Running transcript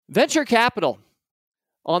Venture capital.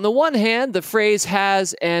 On the one hand, the phrase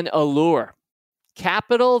has an allure.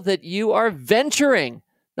 Capital that you are venturing,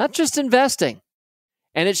 not just investing.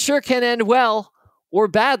 And it sure can end well or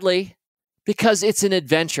badly because it's an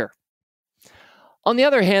adventure. On the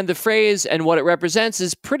other hand, the phrase and what it represents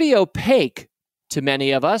is pretty opaque to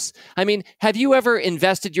many of us. I mean, have you ever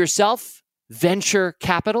invested yourself? Venture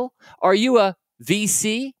capital? Are you a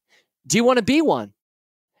VC? Do you want to be one?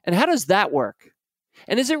 And how does that work?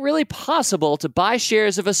 And is it really possible to buy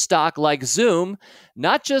shares of a stock like Zoom,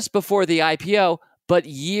 not just before the IPO, but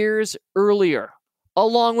years earlier,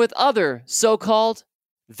 along with other so-called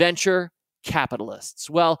venture capitalists?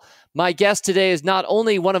 Well, my guest today is not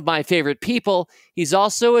only one of my favorite people, he's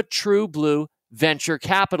also a true blue venture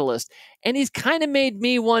capitalist. And he's kind of made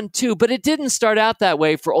me one too, but it didn't start out that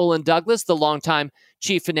way for Ollen Douglass, the longtime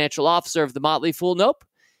chief financial officer of the Motley Fool. Nope.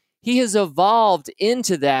 He has evolved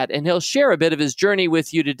into that, and he'll share a bit of his journey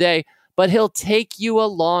with you today, but he'll take you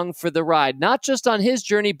along for the ride, not just on his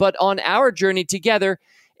journey, but on our journey together,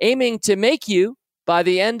 aiming to make you, by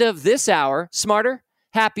the end of this hour, smarter,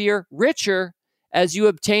 happier, richer, as you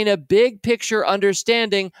obtain a big picture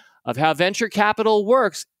understanding of how venture capital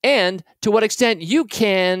works and to what extent you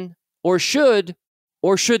can or should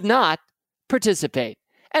not participate,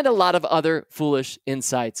 and a lot of other foolish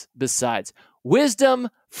insights besides. Wisdom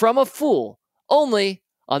from a fool, only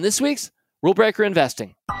on this week's Rule Breaker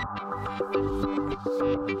Investing.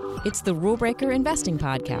 It's the Rule Breaker Investing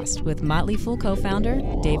Podcast with Motley Fool co-founder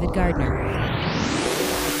David Gardner.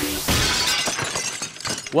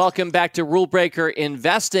 Welcome back to Rule Breaker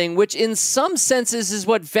Investing, which in some senses is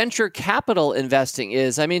what venture capital investing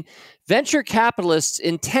is. I mean, venture capitalists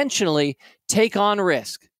intentionally take on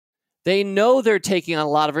risk. They know they're taking on a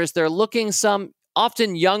lot of risk. They're looking some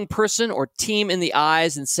often young person or team in the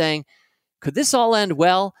eyes and saying, could this all end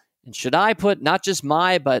well? And should I put not just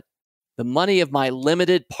but the money of my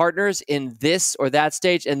limited partners in this or that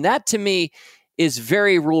stage? And that to me is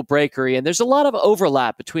very rule breakery. And there's a lot of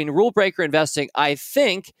overlap between rule breaker investing, I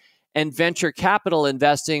think, and venture capital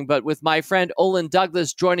investing. But with my friend Ollen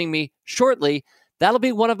Douglass joining me shortly, that'll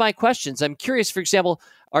be one of my questions. I'm curious, for example,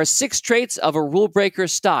 are 6 traits of a rule breaker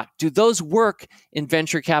stock, do those work in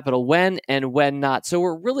venture capital? When and when not? So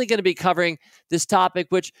we're really going to be covering this topic,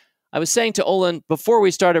 which I was saying to Ollen before we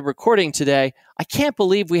started recording today, I can't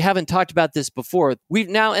believe we haven't talked about this before. We've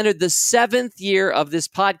now entered the 7th year of this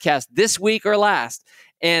podcast, this week or last.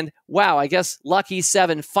 And wow, I guess lucky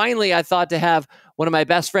 7. Finally, I thought to have one of my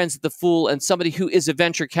best friends at The Fool and somebody who is a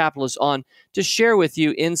venture capitalist on to share with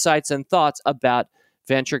you insights and thoughts about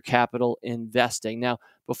venture capital investing. Now,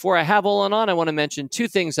 before I have Ollen on, I want to mention 2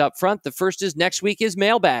 things up front. The first is next week is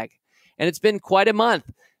Mailbag. And it's been quite a month,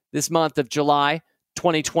 this month of July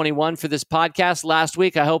 2021 for this podcast. Last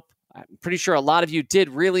week, I'm pretty sure a lot of you did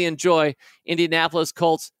really enjoy Indianapolis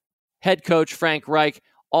Colts head coach Frank Reich,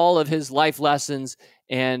 all of his life lessons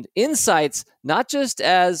and insights, not just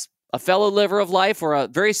as a fellow liver of life or a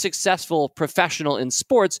very successful professional in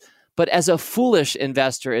sports, but as a foolish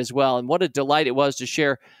investor as well. And what a delight it was to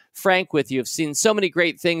share Frank with you. I've seen so many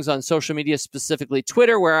great things on social media, specifically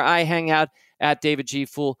Twitter, where I hang out at David G.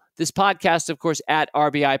 Fool. This podcast, of course, at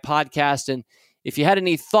RBI Podcast. And if you had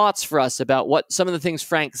any thoughts for us about what some of the things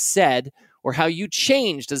Frank said or how you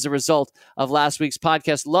changed as a result of last week's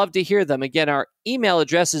podcast, love to hear them. Again, our email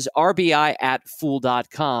address is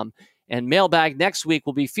rbi@fool.com. And Mailbag next week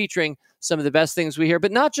will be featuring some of the best things we hear,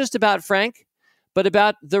 but not just about Frank, but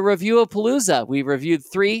about the review of Palooza. We reviewed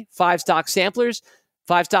 3 5-stock samplers,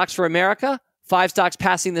 5 stocks for America, 5 stocks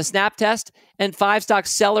passing the snap test, and 5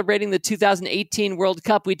 stocks celebrating the 2018 World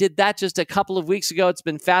Cup. We did that just a couple of weeks ago. It's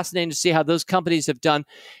been fascinating to see how those companies have done.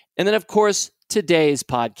 And then, of course, today's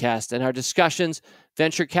podcast and our discussions,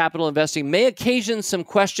 venture capital investing, may occasion some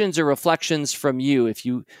questions or reflections from you. If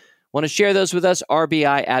you want to share those with us,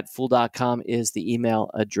 rbi@fool.com is the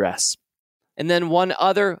email address. And then one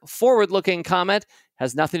other forward-looking comment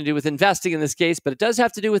has nothing to do with investing in this case, but it does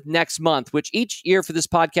have to do with next month, which each year for this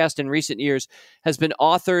podcast in recent years has been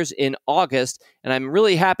authors in August. And I'm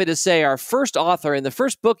really happy to say our first author in the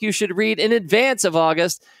first book you should read in advance of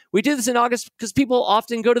August. We do this in August because people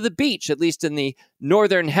often go to the beach, at least in the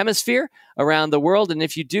northern hemisphere around the world. And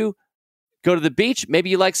if you do go to the beach, maybe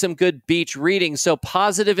you like some good beach reading. So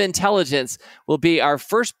Positive Intelligence will be our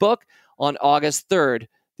first book on August 3rd.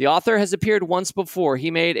 The author has appeared once before. He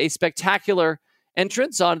made a spectacular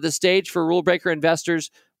entrance onto the stage for Rule Breaker Investors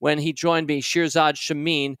when he joined me, Shirzad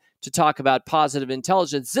Shamin, to talk about Positive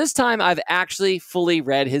Intelligence. This time, I've actually fully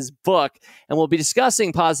read his book, and we'll be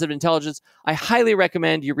discussing Positive Intelligence. I highly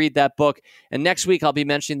recommend you read that book. And next week, I'll be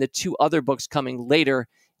mentioning the 2 other books coming later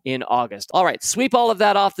in August. All right, sweep all of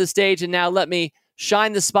that off the stage, and now let me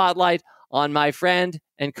shine the spotlight on my friend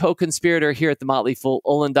and co-conspirator here at The Motley Fool,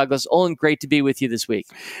 Ollen Douglass. Ollen, great to be with you this week.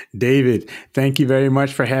 David, thank you very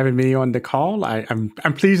much for having me on the call. I'm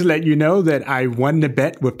pleased to let you know that I won the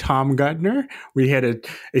bet with Tom Gutner. We had a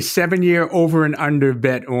 7-year over and under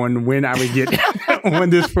bet on when I would get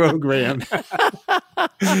on this program.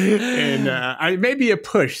 And it may be a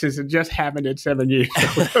push since it just happened at 7 years.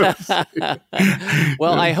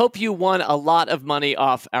 Well, I hope you won a lot of money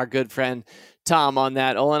off our good friend Tom on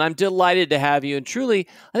that, Ollen. I'm delighted to have you. And truly,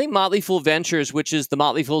 I think Motley Fool Ventures, which is the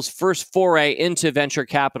Motley Fool's first foray into venture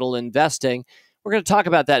capital investing, we're going to talk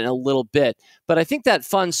about that in a little bit. But I think that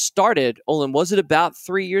fund started, Ollen, was it about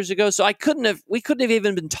 3 years ago? So we couldn't have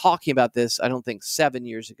even been talking about this, I don't think, 7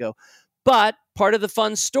 years ago. But part of the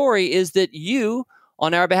fund story is that you,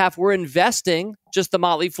 on our behalf, were investing just the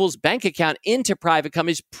Motley Fool's bank account into private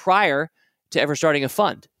companies prior to ever starting a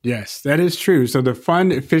fund. Yes, that is true. So the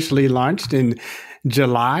fund officially launched in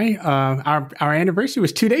July. Our anniversary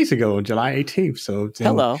was 2 days ago, July 18th.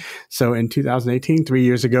 So in 2018, 3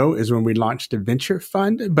 years ago, is when we launched the venture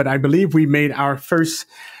fund. But I believe we made our first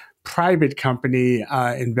private company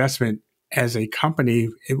investment as a company.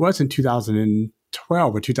 It was in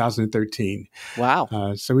 2012 or 2013.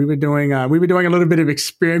 Wow. So we were doing a little bit of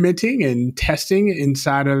experimenting and testing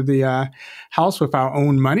inside of the house with our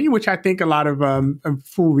own money, which I think a lot of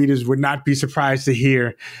Fool readers would not be surprised to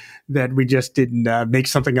hear that we just didn't make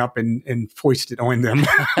something up and foist it on them.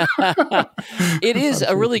 It is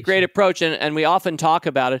a really great approach, and we often talk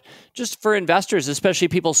about it just for investors, especially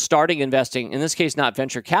people starting investing, in this case, not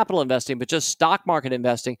venture capital investing, but just stock market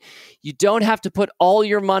investing. You don't have to put all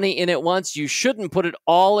your money in at once. You shouldn't put it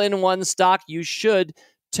all in one stock. You should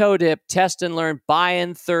toe dip, test and learn, buy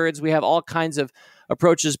in thirds. We have all kinds of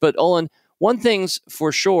approaches. But Ollen, one thing's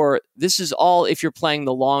for sure, this is all if you're playing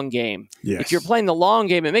the long game. Yes. If you're playing the long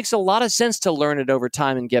game, it makes a lot of sense to learn it over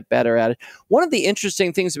time and get better at it. One of the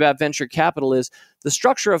interesting things about venture capital is the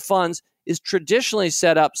structure of funds is traditionally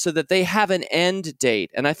set up so that they have an end date.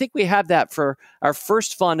 And I think we have that for our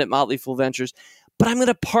first fund at Motley Fool Ventures. But I'm going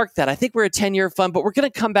to park that. I think we're a 10-year fund, but we're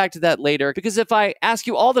going to come back to that later, because if I ask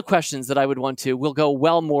you all the questions that I would want to, we'll go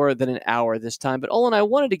well more than an hour this time. But Ollen, I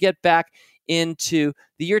wanted to get back into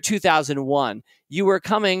the year 2001. You were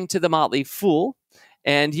coming to the Motley Fool,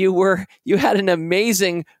 and you had an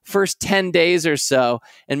amazing first 10 days or so.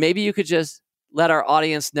 And maybe you could just let our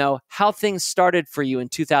audience know how things started for you in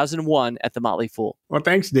 2001 at the Motley Fool. Well,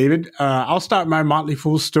 thanks, David. I'll start my Motley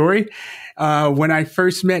Fool story when I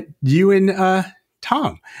first met you and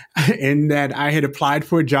Tom, in that I had applied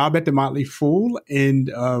for a job at the Motley Fool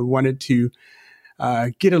and wanted to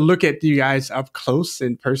get a look at you guys up close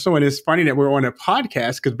and personal. And it's funny that we're on a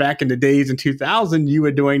podcast, because back in the days in 2000, you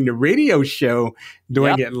were doing the radio show,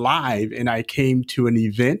 doing it live. And I came to an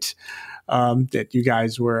event that you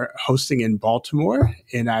guys were hosting in Baltimore.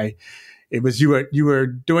 And you were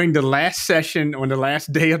doing the last session on the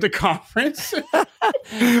last day of the conference.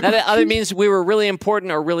 That either means we were really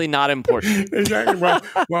important or really not important. Exactly.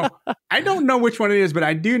 Well, I don't know which one it is, but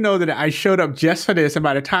I do know that I showed up just for this. And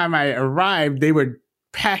by the time I arrived, they were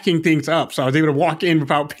packing things up. So I was able to walk in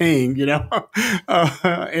without paying,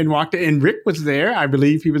 and walked in. And Rick was there. I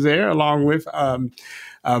believe he was there along with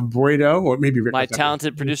Broido, or maybe Rick. My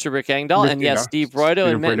talented producer, Rick Engdahl. And yes, Steve Broido,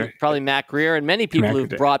 and probably Matt Greer, and many people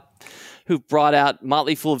who've brought out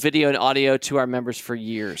Motley Fool video and audio to our members for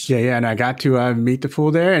years. Yeah. And I got to meet the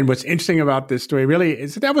Fool there. And what's interesting about this story really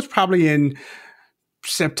is that was probably in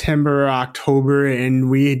September, October, and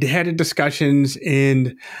we had discussions.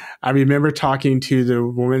 And I remember talking to the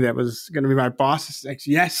woman that was going to be my boss. Like,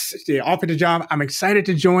 yes, they offered the job. I'm excited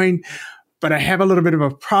to join, but I have a little bit of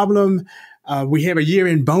a problem. We have a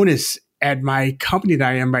year-end bonus at my company that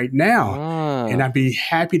I am right now. And I'd be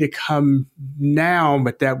happy to come now,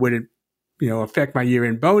 but that wouldn't affect my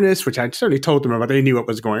year-end bonus, which I certainly told them about. They knew what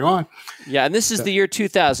was going on. Yeah, and this is the year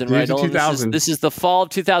 2000, right? 2000. This is the fall of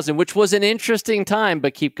 2000, which was an interesting time,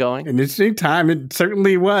 but keep going. An interesting time. It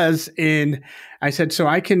certainly was. And I said, so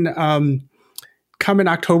I can come in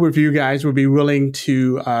October if you guys would be willing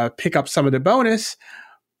to pick up some of the bonus,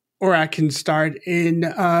 or I can start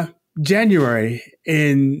in January.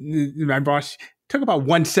 And my boss took about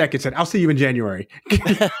 1 second, said, I'll see you in January.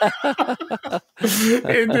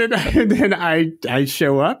 and then I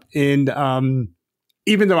show up, and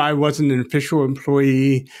even though I wasn't an official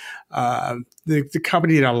employee, the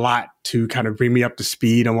company did a lot to kind of bring me up to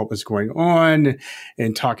speed on what was going on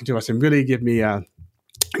and talking to us and really get me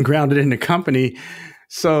grounded in the company,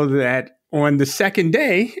 so that on the second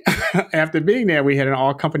day after being there, we had an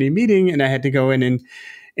all-company meeting, and I had to go in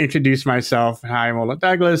introduce myself. Hi, I'm Ollen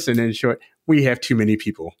Douglass. And in short, we have too many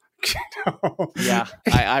people. Yeah,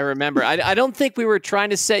 I remember. I don't think we were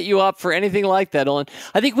trying to set you up for anything like that, Ollen.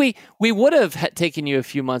 I think we would have taken you a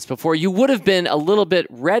few months before. You would have been a little bit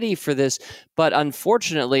ready for this. But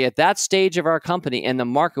unfortunately, at that stage of our company and the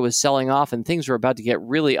market was selling off and things were about to get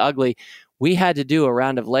really ugly, we had to do a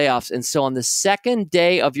round of layoffs. And so on the second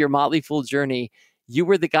day of your Motley Fool journey, you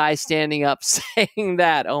were the guy standing up saying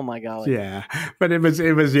that. Oh my God. Yeah, but it was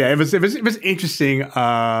interesting.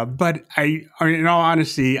 But I mean, in all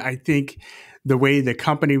honesty, I think the way the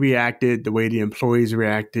company reacted, the way the employees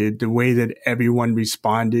reacted, the way that everyone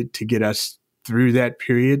responded to get us through that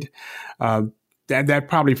period, that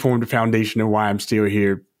probably formed the foundation of why I'm still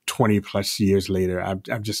here 20 plus years later.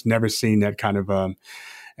 I've just never seen that kind of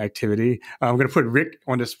activity. I'm going to put Rick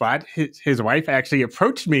on the spot. His wife actually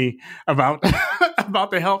approached me about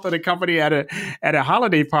about the health of the company at a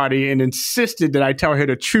holiday party and insisted that I tell her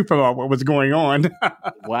the truth about what was going on.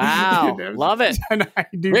 Wow, love it.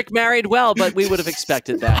 Rick married well, but we would have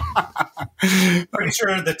expected that. Pretty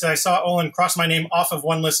sure that I saw Ollen cross my name off of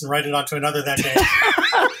one list and write it onto another that day.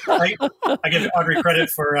 I give Audrey credit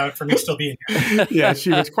for me still being here. Yeah,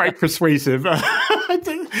 she was quite persuasive.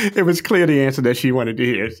 It was clear the answer that she wanted to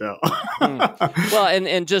hear. So, well,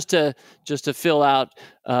 and just to fill out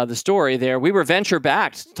the story there, we were venture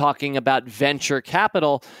backed, talking about venture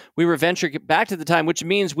capital. We were venture backed at the time, which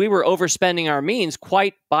means we were overspending our means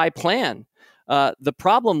quite by plan. The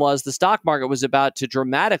problem was the stock market was about to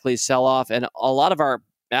dramatically sell off, and a lot of our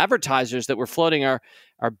advertisers that were floating our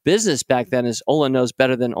business back then, as Ollen knows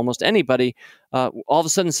better than almost anybody, all of a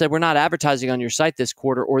sudden said, we're not advertising on your site this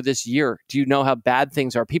quarter or this year. Do you know how bad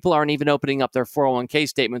things are? People aren't even opening up their 401k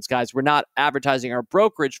statements, guys. We're not advertising our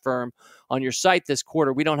brokerage firm on your site this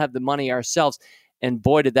quarter. We don't have the money ourselves. And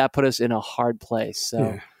boy, did that put us in a hard place.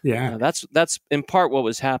 So yeah. That's in part what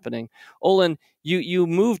was happening. Ollen, you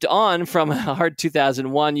moved on from a hard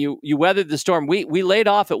 2001. You weathered the storm. We laid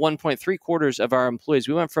off at 1.75 of our employees.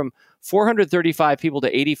 We went from 435 people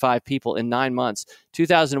to 85 people in 9 months.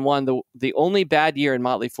 2001, the only bad year in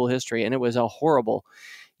Motley Fool history, and it was a horrible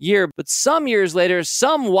year. But some years later,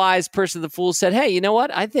 some wise person of the Fool said, hey, you know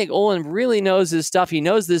what? I think Ollen really knows his stuff. He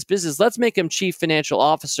knows this business. Let's make him chief financial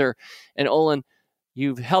officer. And Ollen,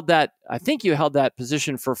 you held that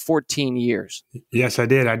position for 14 years. Yes, I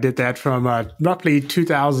did. I did that from roughly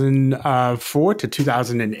 2004 to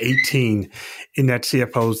 2018 in that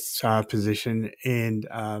CFO's position, and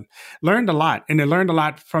learned a lot. And I learned a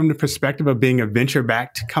lot from the perspective of being a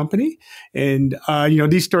venture-backed company. And,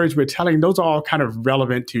 these stories we're telling, those are all kind of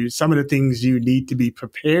relevant to some of the things you need to be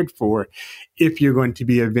prepared for if you're going to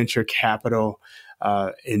be a venture capital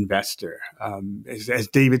investor. As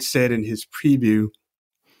David said in his preview,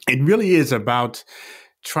 it really is about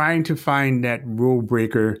trying to find that rule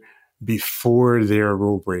breaker before they're a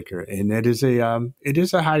rule breaker, and that is it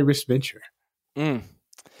is a high risk venture. And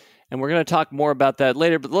we're going to talk more about that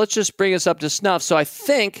later. But let's just bring us up to snuff. So I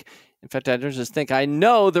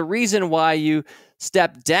know the reason why you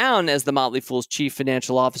stepped down as the Motley Fool's chief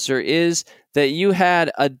financial officer is that you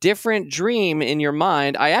had a different dream in your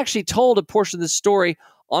mind. I actually told a portion of the story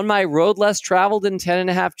on my Road Less Traveled in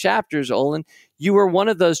 10.5 chapters, Ollen. You were one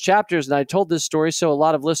of those chapters, and I told this story, so a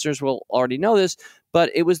lot of listeners will already know this, but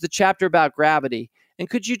it was the chapter about gravity. And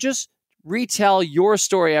could you just retell your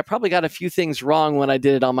story? I probably got a few things wrong when I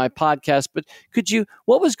did it on my podcast, but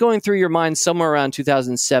what was going through your mind somewhere around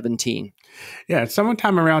 2017? Yeah,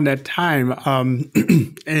 sometime around that time,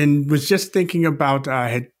 and was just thinking about,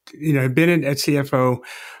 had been at CFO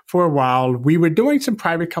for a while. We were doing some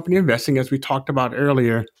private company investing, as we talked about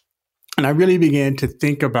earlier, and I really began to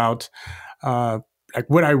think about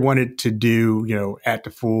what I wanted to do, at the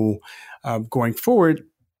Fool going forward.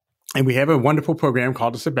 And we have a wonderful program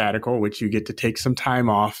called the Sabbatical, which you get to take some time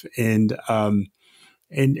off and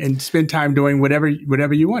spend time doing whatever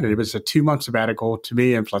you wanted. It was a 2-month sabbatical to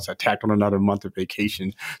me, and plus I tacked on another month of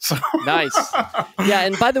vacation. So nice. Yeah,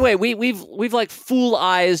 and by the way, we've like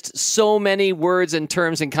foolized so many words and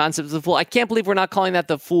terms and concepts of the Fool. I can't believe we're not calling that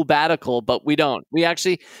the Foolbatical, but we don't. We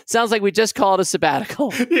actually sounds like we just call it a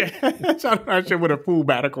sabbatical. Yeah, I'm not sure what a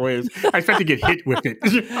Foolbatical is. I expect to get hit with it.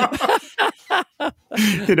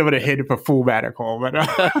 Hit over the head for Foolbatical, but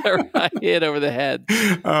right, hit over the head.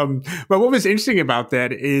 But what was interesting about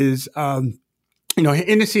that is, in the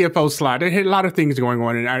CFO slide, there had a lot of things going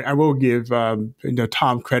on, and I will give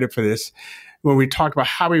Tom credit for this. When we talked about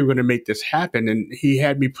how we were going to make this happen, and he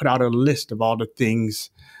had me put out a list of all the things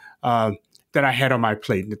that I had on my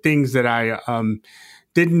plate, the things that I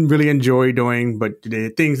didn't really enjoy doing, but the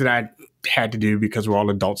things that I had to do because we're all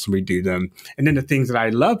adults and we do them, and then the things that I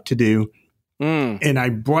love to do. And I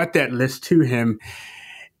brought that list to him,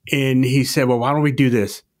 and he said, well, why don't we do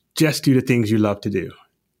this? Just do the things you love to do.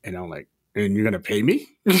 And I'm like, and you're going to pay me?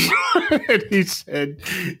 And he said,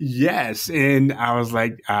 yes. And I was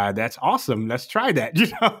like, that's awesome. Let's try that,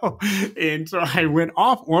 And so I went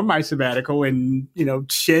off on my sabbatical and,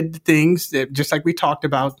 shed things that, just like we talked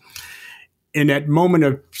about, in that moment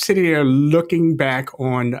of sitting there looking back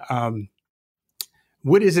on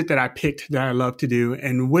what is it that I picked that I love to do,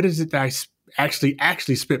 and what is it that I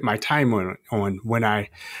actually spent my time on when I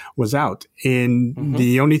was out. And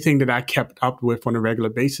the only thing that I kept up with on a regular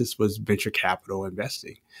basis was venture capital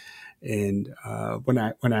investing. And when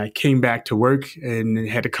I came back to work and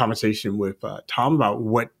had a conversation with Tom about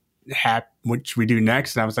what should we do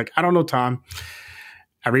next, and I was like, I don't know, Tom.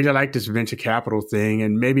 I really like this venture capital thing,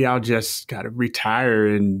 and maybe I'll just kind of retire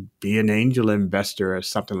and be an angel investor or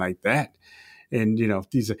something like that. And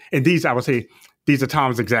these I would say these are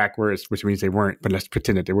Tom's exact words, which means they weren't, but let's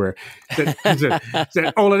pretend that they were.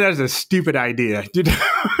 Said, Olin, that's a stupid idea. He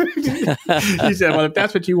said, well, if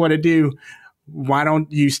that's what you want to do, why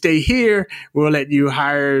don't you stay here? We'll let you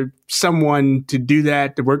hire someone to do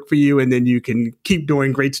that, to work for you, and then you can keep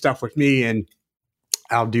doing great stuff with me, and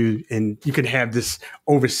and you can have this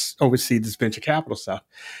oversee this venture capital stuff.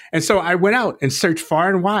 And so I went out and searched far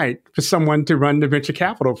and wide for someone to run the venture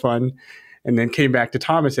capital fund, and then came back to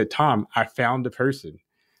Tom and said, Tom, I found the person.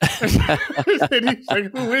 And he's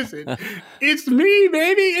like, who is it? It's me,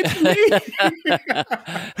 baby. It's me.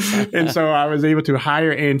 And so I was able to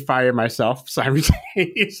hire and fire myself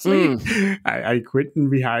simultaneously. I quit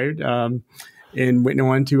and rehired. And went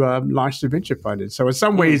on to launch the venture fund. And so in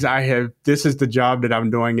some ways this is the job that I'm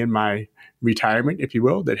doing in my retirement, if you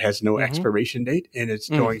will, that has no expiration date. And it's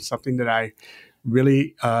doing something that I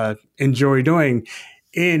really enjoy doing,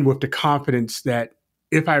 and with the confidence that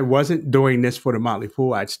if I wasn't doing this for the Motley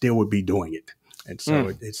Fool, I still would be doing it. And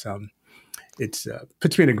so it's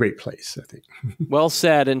puts me in a great place, I think. Well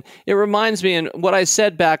said. And it reminds me, and what I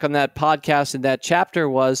said back on that podcast in that chapter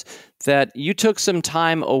was that you took some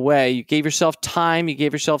time away. You gave yourself time, you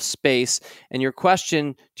gave yourself space. And your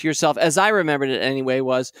question to yourself, as I remembered it anyway,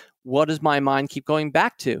 was, what does my mind keep going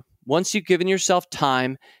back to? Once you've given yourself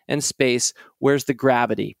time and space, where's the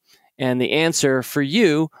gravity? And the answer for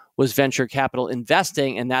you was venture capital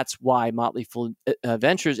investing, and that's why Motley Fool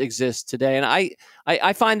Ventures exists today. And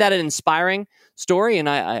I find that an inspiring story, and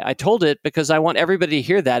I told it because I want everybody to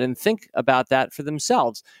hear that and think about that for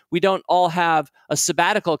themselves. We don't all have a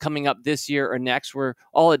sabbatical coming up this year or next. We're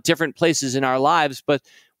all at different places in our lives, but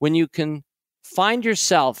when you can find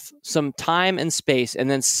yourself some time and space and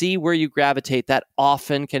then see where you gravitate, that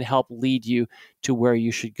often can help lead you to where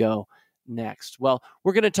you should go next. Well,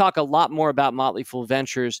 we're going to talk a lot more about Motley Fool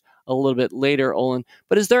Ventures a little bit later, Olin.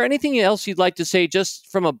 But is there anything else you'd like to say just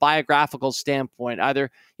from a biographical standpoint? Either,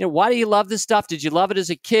 why do you love this stuff? Did you love it as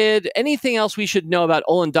a kid? Anything else we should know about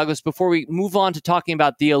Ollen Douglass before we move on to talking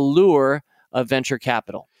about the allure of venture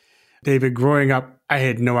capital? David, growing up, I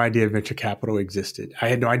had no idea venture capital existed. I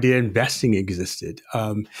had no idea investing existed.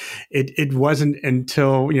 It wasn't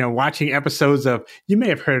until, watching episodes of, you may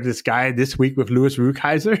have heard of this guy This Week with Louis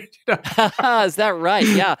Rukeyser. Is that right?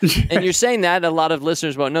 Yeah. And you're saying that, a lot of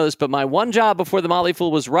listeners won't know this, but my one job before the Motley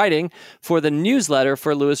Fool was writing for the newsletter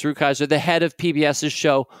for Louis Rukeyser, the head of PBS's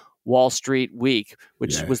show, Wall Street Week,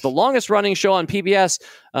 which was the longest running show on PBS,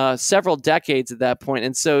 several decades at that point.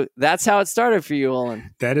 And so that's how it started for you,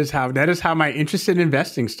 Olin. That is how my interest in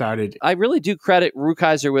investing started. I really do credit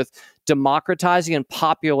Rukeyser with democratizing and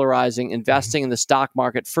popularizing investing in the stock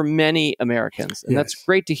market for many Americans. And that's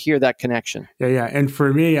great to hear that connection. Yeah. And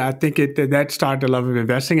for me, I think that started the love of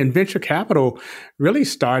investing. And venture capital really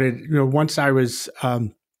started, once I was,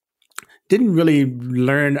 didn't really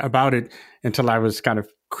learn about it until I was kind of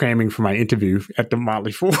cramming for my interview at the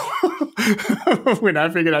Motley Fool when I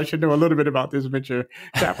figured I should know a little bit about this venture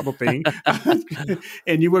capital thing.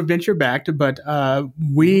 And you were venture backed, but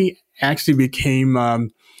we actually became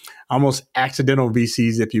almost accidental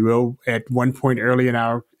VCs, if you will, at one point early in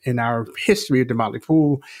our history of the Motley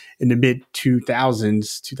Fool in the mid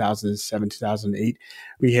 2000s, 2007, 2008.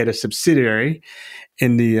 We had a subsidiary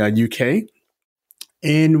in the UK.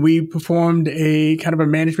 And we performed a kind of a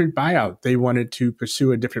management buyout. They wanted to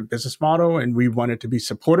pursue a different business model, and we wanted to be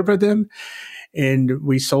supportive of them. And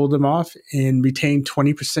we sold them off and retained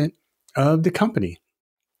 20% of the company.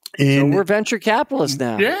 And so we're venture capitalists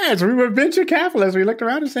now. Yes, we were venture capitalists. We looked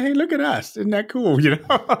around and said, hey, look at us. Isn't that cool?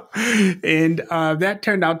 And that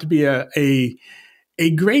turned out to be a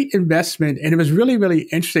great investment. And it was really, really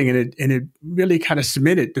interesting. And it really kind of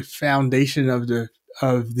cemented the foundation of the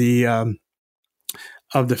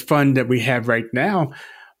fund that we have right now.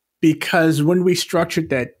 because when we structured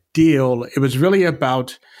that deal, it was really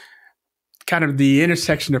about kind of the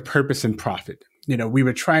intersection of purpose and profit. We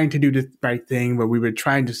were trying to do the right thing, but we were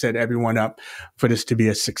trying to set everyone up for this to be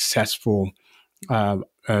a successful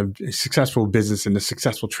business and a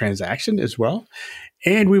successful transaction as well.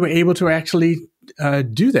 And we were able to actually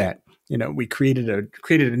do that. We created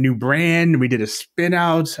a new brand. We did a spin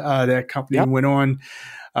out. That company went on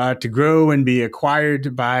to grow and be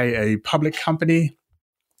acquired by a public company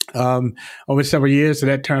over several years. So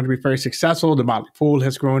that turned out to be very successful. The Motley Fool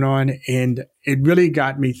has grown on, and it really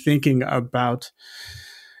got me thinking about,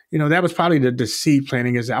 that was probably the seed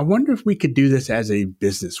planting, is I wonder if we could do this as a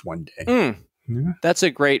business one day. Yeah. That's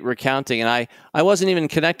a great recounting. And I wasn't even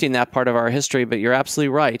connecting that part of our history, but you're absolutely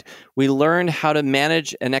right. We learned how to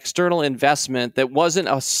manage an external investment that wasn't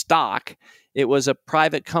a stock. It was a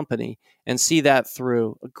private company, and see that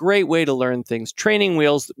through. A great way to learn things. Training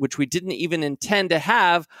wheels, which we didn't even intend to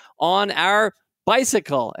have on our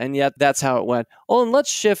bicycle. And yet that's how it went. Oh, and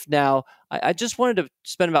let's shift now. I just wanted to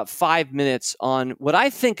spend about 5 minutes on what I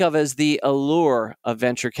think of as the allure of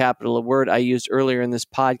venture capital, a word I used earlier in this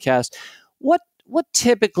podcast. What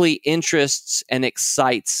typically interests and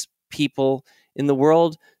excites people in the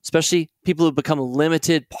world, especially people who become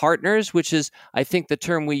limited partners, which is, I think, the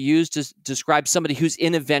term we use to describe somebody who's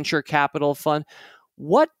in a venture capital fund.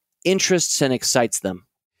 What interests and excites them?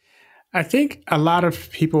 I think a lot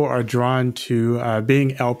of people are drawn to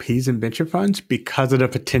being LPs in venture funds because of the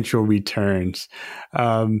potential returns.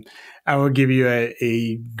 I will give you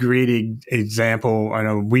a great example. I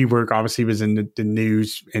know WeWork obviously was in the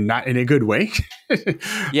news, and not in a good way.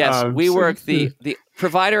 Yes, WeWork, the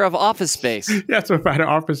provider of office space. Yes, provider of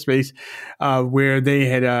office space, where they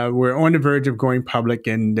had were on the verge of going public,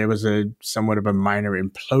 and there was a somewhat of a minor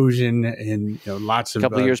implosion, and lots of a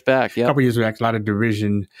couple years back, a lot of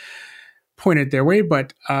derision pointed their way.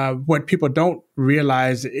 But what people don't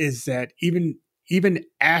realize is that even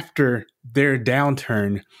after their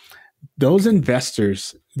downturn, those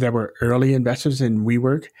investors that were early investors in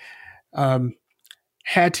WeWork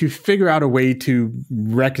had to figure out a way to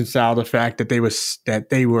reconcile the fact that they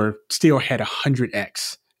still had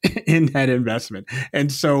 100x in that investment.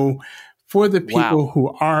 And so for the people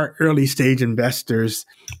who are early stage investors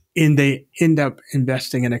and they end up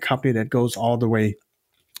investing in a company that goes all the way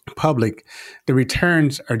public, the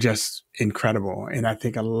returns are just incredible. And I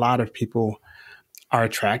think a lot of people are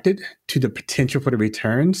attracted to the potential for the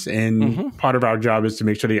returns. And part of our job is to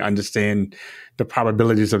make sure they understand the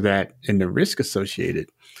probabilities of that and the risk associated.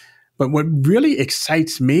 But what really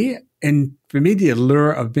excites me, and for me, the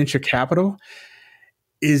allure of venture capital,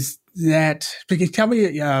 is that, tell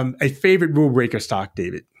me a favorite rule breaker stock,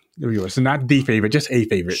 David. Yours. So not the favorite, just a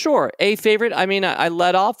favorite. Sure. A favorite. I mean, I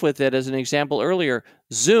led off with it as an example earlier.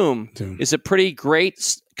 Zoom is a pretty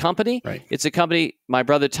great company. Right. It's a company my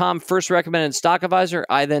brother Tom first recommended in Stock Advisor.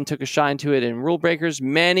 I then took a shine to it in Rule Breakers.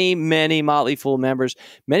 Many, many Motley Fool members,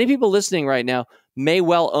 many people listening right now may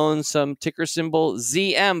well own some ticker symbol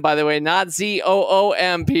ZM, by the way, not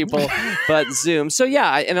ZOOM people, but Zoom. So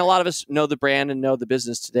yeah, and a lot of us know the brand and know the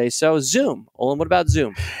business today. So Zoom. Olin, what about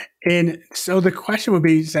Zoom? And so the question would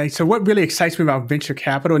be, so what really excites me about venture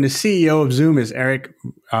capital, and the CEO of Zoom is Eric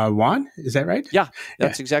Yuan, is that right? Yeah,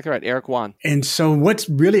 that's exactly right, Eric Yuan. And so what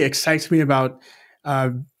really excites me about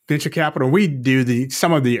venture capital, we do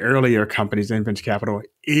some of the earlier companies in venture capital,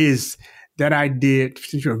 is that idea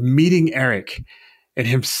of meeting Eric and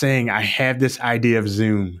him saying, I have this idea of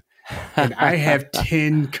Zoom, and I have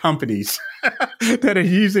 10 companies that are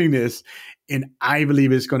using this. And I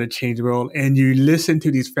believe it's going to change the world. And you listen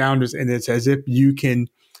to these founders, and it's as if you can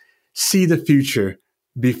see the future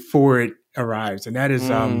before it arrives. And that is,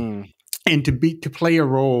 and to play a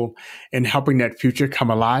role in helping that future come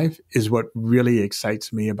alive is what really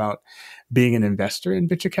excites me about being an investor in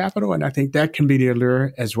venture capital. And I think that can be the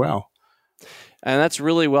allure as well. And that's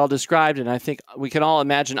really well described. And I think we can all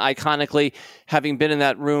imagine iconically having been in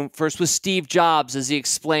that room first with Steve Jobs as he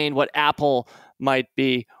explained what Apple might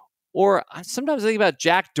be. Or sometimes I think about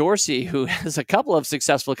Jack Dorsey, who has a couple of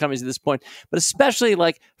successful companies at this point, but especially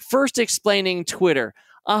like first explaining Twitter,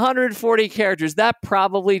 140 characters. That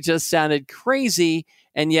probably just sounded crazy.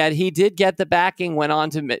 And yet he did get the backing, went on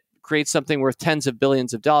to create something worth tens of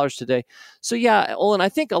billions of dollars today. So yeah, Olin, I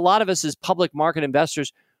think a lot of us as public market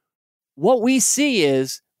investors, what we see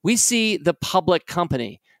is we see the public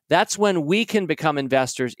company. That's when we can become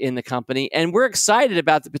investors in the company. And we're excited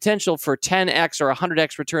about the potential for 10x or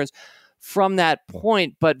 100x returns from that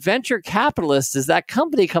point. But venture capitalists, as that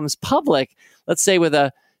company comes public, let's say with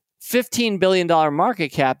a $15 billion market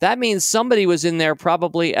cap, that means somebody was in there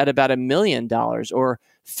probably at about $1 million or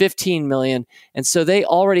 $15 million. And so they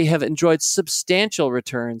already have enjoyed substantial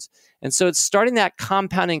returns. And so it's starting that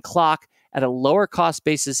compounding clock at a lower cost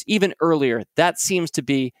basis even earlier. That seems to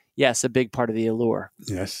be, yes, a big part of the allure.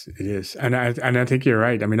 Yes, it is. And I think you're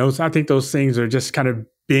right. I mean, I think those things are just kind of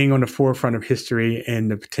being on the forefront of history, and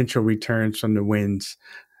the potential returns from the wins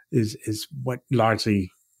is what largely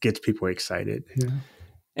gets people excited. Yeah.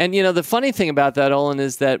 And, the funny thing about that, Ollen,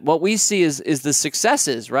 is that what we see is the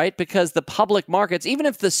successes, right? Because the public markets, even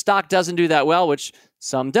if the stock doesn't do that well, which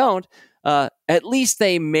some don't, at least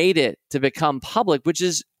they made it to become public, which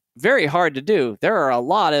is very hard to do. There are a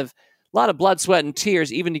lot of blood, sweat, and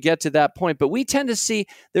tears even to get to that point. But we tend to see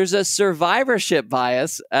there's a survivorship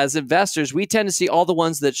bias as investors. We tend to see all the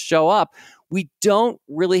ones that show up. We don't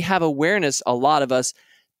really have awareness, a lot of us,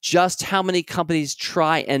 just how many companies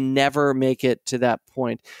try and never make it to that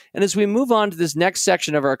point. And as we move on to this next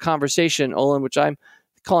section of our conversation, Ollen, which I'm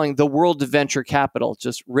calling the world of venture capital,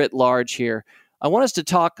 just writ large here, I want us to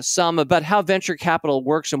talk some about how venture capital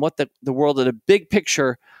works and what the world at a big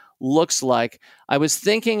picture looks like. I was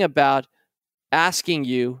thinking about asking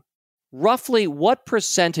you roughly what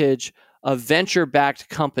percentage of venture-backed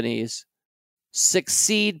companies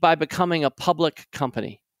succeed by becoming a public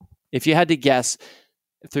company. If you had to guess,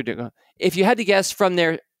 from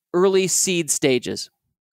their early seed stages.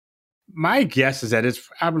 My guess is that it's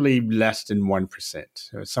probably less than 1%.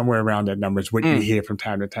 So somewhere around that number is what you hear from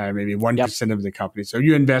time to time, maybe 1% of the companies. So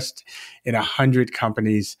you invest in 100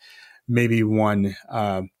 companies, maybe one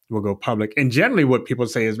will go public. And generally what people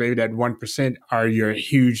say is maybe that 1% are your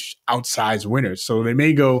huge outsized winners. So they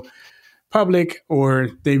may go public, or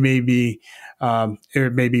they may be,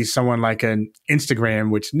 it may be someone like an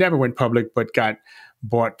Instagram, which never went public, but got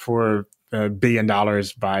bought for $1 billion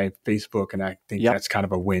by Facebook. And I think that's kind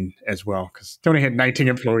of a win as well, because they only had 19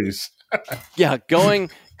 employees. Yeah, going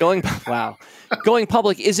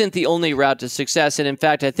public isn't the only route to success. And in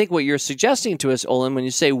fact, I think what you're suggesting to us, Ollen, when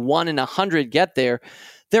you say 1 in 100 get there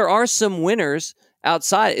are some winners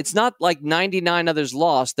outside. It's not like 99 others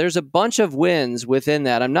lost. There's a bunch of wins within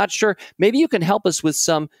that. I'm not sure. Maybe you can help us with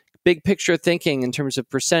some big picture thinking in terms of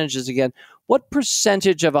percentages again. What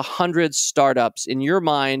percentage of 100 startups in your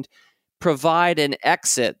mind provide an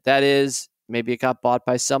exit that is, maybe it got bought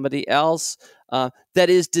by somebody else, that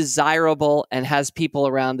is desirable and has people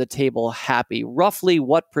around the table happy? Roughly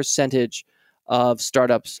what percentage of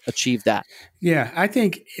startups achieve that? Yeah, I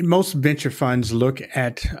think most venture funds look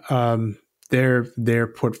at their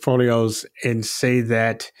portfolios and say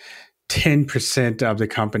that 10% of the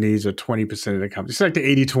companies or 20% of the companies. It's like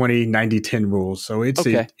the 80-20, 90-10 rule. So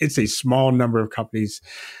it's a small number of companies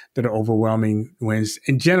that are overwhelming wins.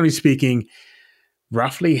 And generally speaking,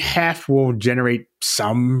 roughly half will generate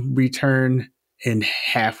some return and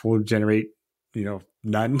half will generate,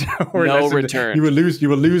 none or no return. You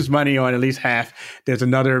will lose money on at least half. There's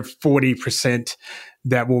another 40%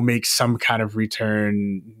 that will make some kind of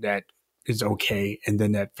return that is okay. And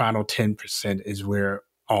then that final 10% is where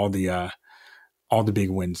all the big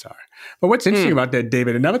wins are. But what's interesting about that,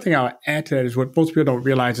 David, another thing I'll add to that is what most people don't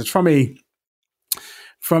realize is from if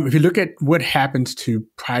you look at what happens to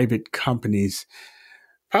private companies,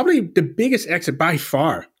 probably the biggest exit by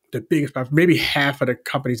far, maybe half of the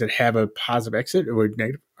companies that have a positive exit or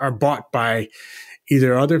negative are bought by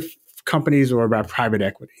either other companies or by private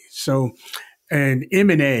equity. So, and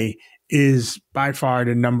M&A is by far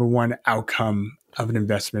the number one outcome of an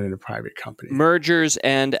investment in a private company. Mergers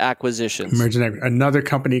and acquisitions. Another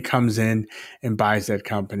company comes in and buys that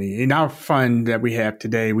company. In our fund that we have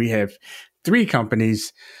today, we have 3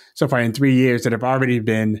 companies so far in 3 years that have already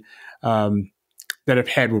been that have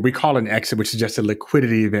had what we call an exit, which is just a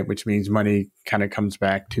liquidity event, which means money kind of comes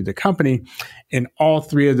back to the company. And all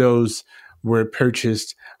 3 of those were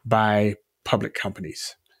purchased by public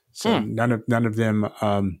companies. So none of them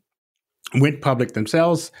went public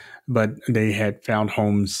themselves, but they had found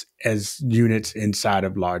homes as units inside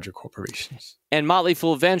of larger corporations. And Motley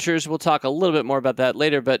Fool Ventures, we'll talk a little bit more about that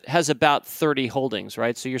later, but has about 30 holdings,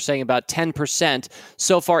 right? So you're saying about 10%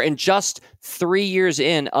 so far in just 3 years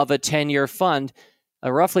in of a 10-year fund.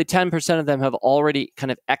 Roughly 10% of them have already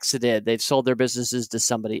kind of exited. They've sold their businesses to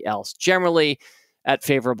somebody else, generally at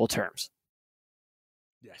favorable terms.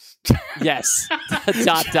 Yes. Yes. ...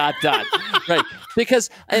 Right. Because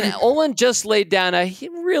and Ollen just laid down a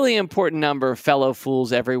really important number, fellow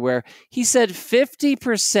fools everywhere. He said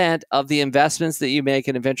 50% of the investments that you make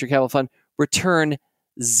in a venture capital fund return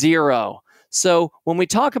 0. So when we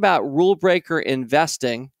talk about rule breaker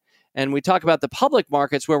investing and we talk about the public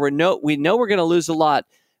markets where we know we're going to lose a lot,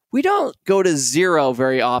 we don't go to 0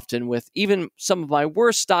 very often with even some of my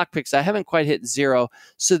worst stock picks. I haven't quite hit 0.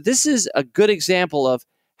 So this is a good example of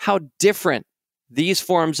how different these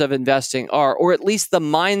forms of investing are, or at least the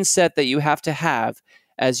mindset that you have to have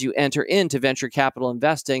as you enter into venture capital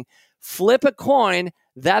investing. Flip a coin,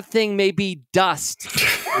 that thing may be dust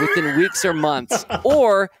within weeks or months,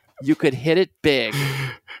 or you could hit it big.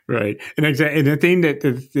 Right. And exactly. And the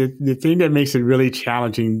thing that makes it really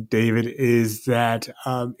challenging, David, is that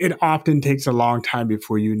it often takes a long time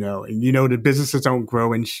before you know. And the businesses don't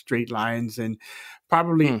grow in straight lines. And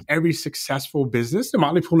probably every successful business, the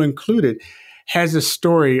Motley Fool included, has a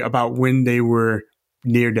story about when they were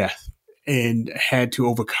near death and had to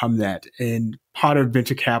overcome that. And part of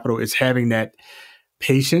venture capital is having that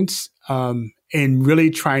patience and really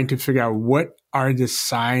trying to figure out what are the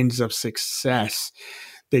signs of success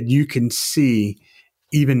that you can see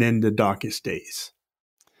even in the darkest days.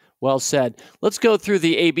 Well said. Let's go through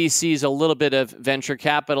the ABCs a little bit of venture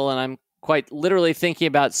capital, and I'm quite literally thinking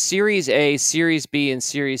about Series A, Series B, and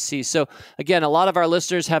Series C. So again, a lot of our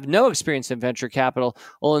listeners have no experience in venture capital,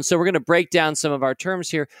 and so we're going to break down some of our terms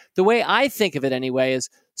here. The way I think of it anyway is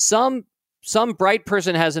some bright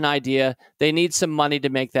person has an idea. They need some money to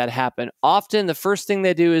make that happen. Often the first thing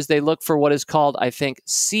they do is they look for what is called, I think,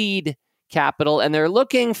 seed capital, and they're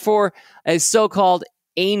looking for a so-called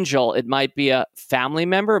angel. It might be a family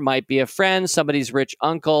member, it might be a friend, somebody's rich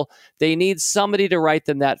uncle. They need somebody to write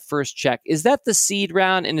them that first check. Is that the seed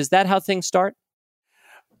round, and is that how things start?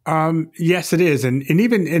 Yes, it is, and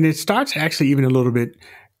it starts actually even a little bit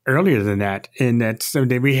earlier than that. In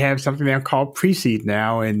that we have something now called pre-seed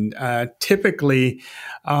now, and typically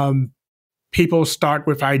people start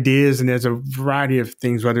with ideas, and there's a variety of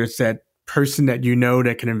things, whether it's that person that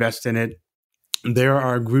that can invest in it. There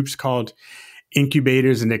are groups called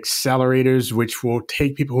incubators and accelerators, which will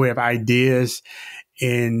take people who have ideas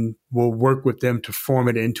and will work with them to form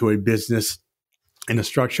it into a business and a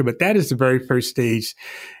structure. But that is the very first stage.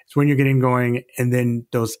 It's when you're getting going. And then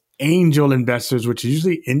those angel investors, which are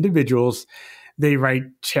usually individuals, they write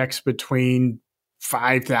checks between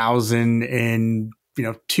 $5,000 and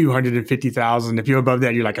 250,000. If you're above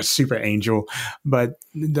that, you're like a super angel. But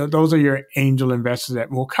those are your angel investors that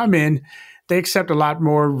will come in. They accept a lot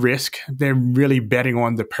more risk. They're really betting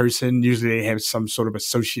on the person. Usually they have some sort of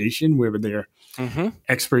association, whether they're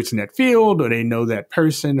experts in that field or they know that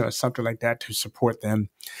person or something like that to support them.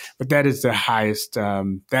 But that is the highest,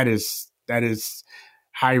 that is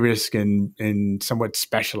high risk and somewhat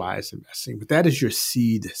specialized investing. But that is your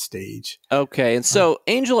seed stage. Okay. And so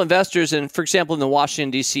angel investors, and for example, in the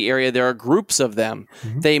Washington, D.C. area, there are groups of them.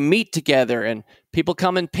 They meet together and people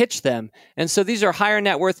come and pitch them. And so these are higher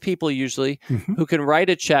net worth people usually who can write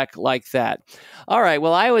a check like that. All right.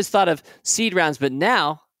 Well, I always thought of seed rounds, but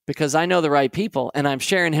now, because I know the right people and I'm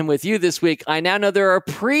sharing him with you this week, I now know there are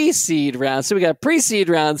pre-seed rounds. So we got pre-seed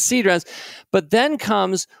rounds, seed rounds, but then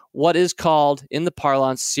comes what is called in the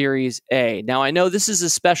parlance Series A. Now, I know this is a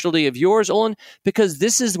specialty of yours, Ollen, because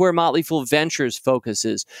this is where Motley Fool Ventures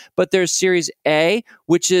focuses. But there's Series A,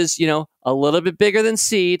 which is, a little bit bigger than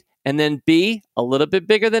seed, and then B, a little bit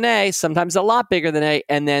bigger than A, sometimes a lot bigger than A,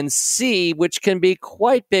 and then C, which can be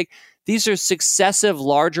quite big. These are successive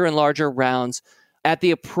larger and larger rounds at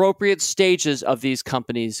the appropriate stages of these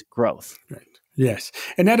companies' growth. Right. Yes,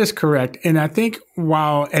 and that is correct. And I think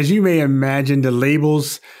while, as you may imagine, the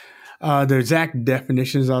labels, the exact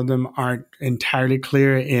definitions of them aren't entirely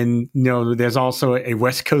clear. And, there's also a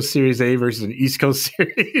West Coast Series A versus an East Coast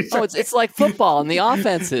Series. Oh, it's like football and the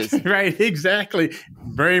offenses. Right, exactly.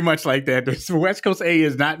 Very much like that. The West Coast A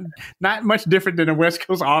is not much different than a West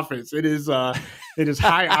Coast offense. It is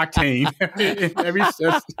high octane in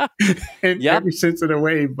every sense of the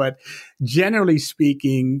way. But generally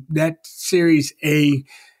speaking, that Series A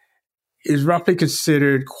is roughly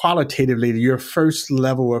considered qualitatively your first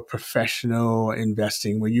level of professional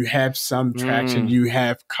investing, where you have some traction, you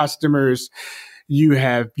have customers,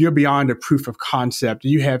 you're beyond a proof of concept.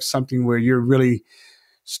 You have something where you're really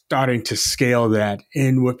starting to scale that.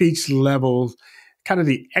 And with each level, kind of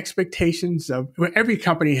the expectations of every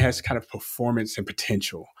company has kind of performance and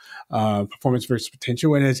potential, performance versus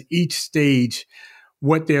potential. And as each stage,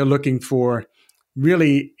 what they're looking for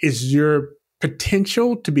really is your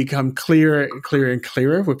potential to become clearer and clearer and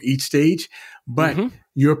clearer with each stage, but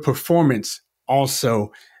your performance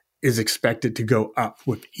also is expected to go up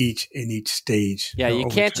with each stage. Yeah, you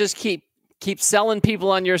can't just keep selling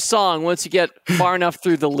people on your song once you get far enough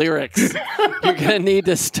through the lyrics. You're going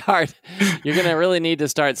to really need to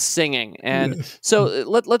start singing. And so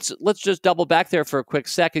let's just double back there for a quick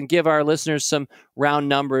second, give our listeners some round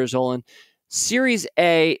numbers, Ollen. Series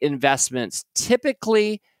A investments,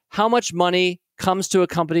 typically, how much money comes to a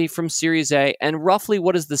company from Series A, and roughly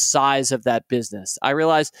what is the size of that business? I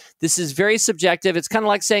realize this is very subjective. It's kind of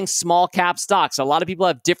like saying small cap stocks. A lot of people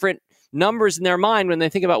have different numbers in their mind when they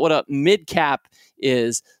think about what a mid cap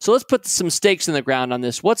is. So let's put some stakes in the ground on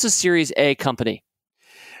this. What's a Series A company?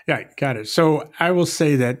 Yeah, got it. So I will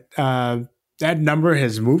say that that number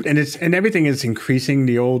has moved, and everything is increasing.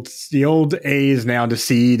 The old A is now the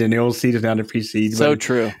seed, and the old seed is now the pre-seed. So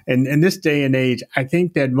true. And in this day and age, I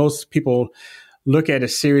think that most people look at a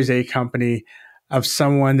Series A company of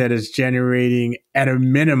someone that is generating at a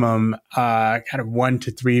minimum kind of $1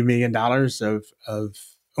 to $3 million of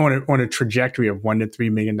on a trajectory of $1 to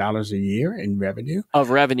 $3 million a year in revenue. Of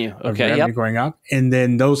revenue. Okay. Going up. And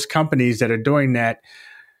then those companies that are doing that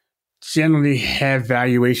generally have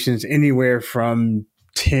valuations anywhere from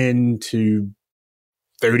 $10 to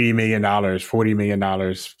 $30 million, $40 million,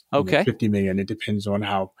 okay, $50 million. It depends on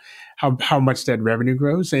how much that revenue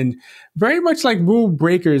grows. And very much like rule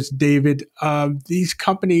breakers, David, these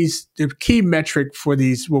companies, the key metric for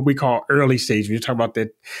these, what we call early stage, when you talk about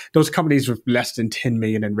that, those companies with less than 10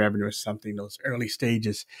 million in revenue or something, those early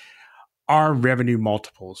stages are revenue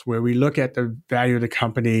multiples, where we look at the value of the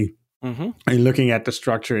company and looking at the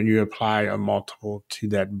structure, and you apply a multiple to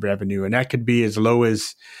that revenue. And that could be as low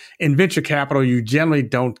as in venture capital. You generally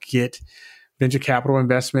don't get venture capital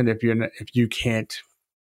investment if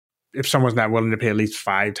someone's not willing to pay at least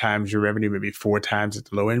 5 times your revenue, maybe 4 times at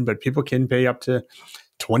the low end, but people can pay up to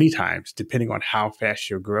 20 times depending on how fast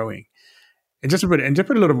you're growing. And just to put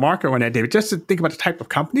a little marker on that, David, just to think about the type of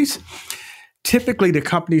companies. Typically, the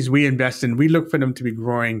companies we invest in, we look for them to be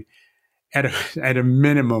growing at a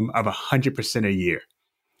minimum of 100% a year.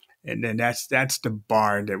 And then that's the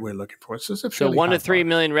bar that we're looking for. So it's so 1 to 3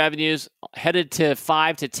 million revenues headed to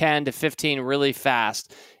 5 to 10 to 15 really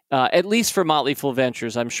fast. At least for Motley Fool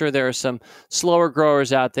Ventures. I'm sure there are some slower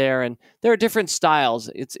growers out there, and there are different styles.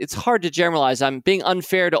 It's hard to generalize. I'm being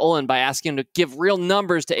unfair to Ollen by asking him to give real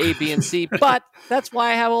numbers to A, B, and C, but that's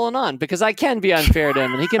why I have Ollen on, because I can be unfair to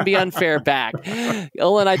him, and he can be unfair back.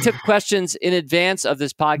 Ollen, I took questions in advance of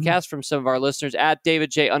this podcast from some of our listeners at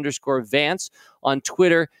DavidJ_Vance on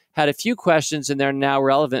Twitter. Had a few questions, and they're now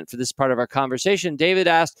relevant for this part of our conversation. David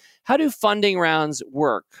asked, how do funding rounds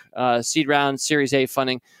work? Seed round, Series A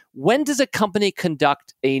funding. When does a company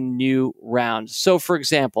conduct a new round? So, for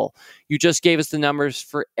example, you just gave us the numbers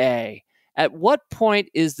for A. At what point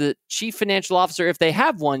is the chief financial officer, if they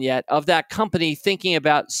have one yet, of that company thinking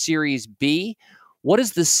about Series B? What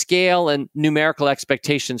is the scale and numerical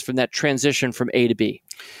expectations from that transition from A to B?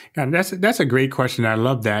 And that's a great question. I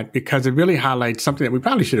love that because it really highlights something that we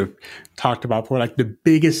probably should have talked about before, like the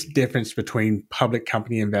biggest difference between public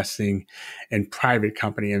company investing and private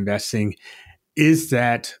company investing is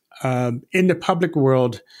that in the public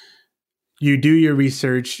world, you do your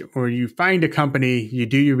research, or you find a company, you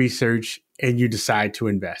do your research, and you decide to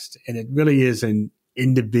invest. And it really is an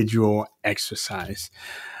individual exercise.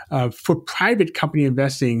 For private company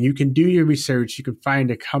investing, you can do your research, you can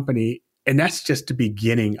find a company, and that's just the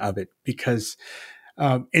beginning of it, because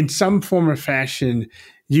in some form or fashion,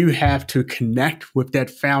 you have to connect with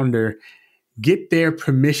that founder, get their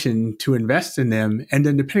permission to invest in them, and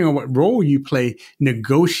then depending on what role you play,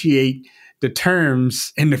 negotiate the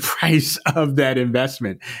terms and the price of that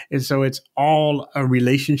investment. And so it's all a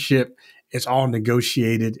relationship, it's all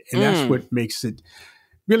negotiated, and that's what makes it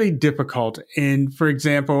really difficult. And for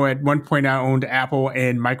example, at one point I owned Apple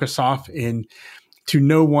and Microsoft, and to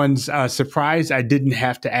no one's surprise, I didn't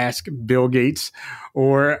have to ask Bill Gates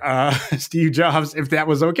or Steve Jobs if that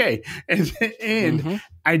was okay. And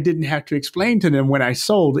I didn't have to explain to them when I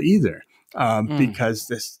sold either,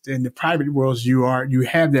 because in the private worlds, you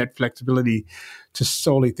have that flexibility to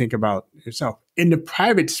solely think about yourself. In the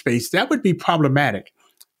private space, that would be problematic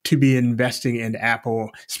to be investing in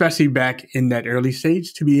Apple, especially back in that early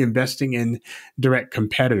stage, to be investing in direct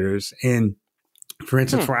competitors. And for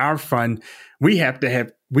instance, for our fund, we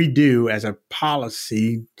do as a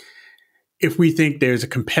policy, if we think there's a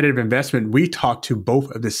competitive investment, we talk to both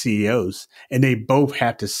of the CEOs and they both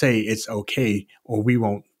have to say it's okay or we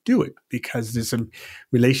won't do it, because there's a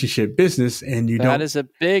relationship business and That is a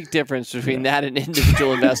big difference between that and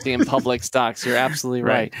individual investing in public stocks. You're absolutely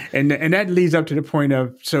right. And that leads up to the point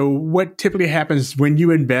of, so what typically happens when you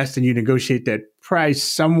invest and you negotiate that price,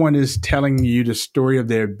 someone is telling you the story of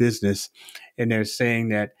their business and they're saying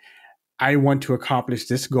that I want to accomplish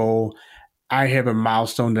this goal. I have a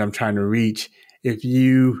milestone that I'm trying to reach. If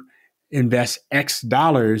you invest X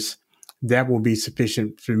dollars, that will be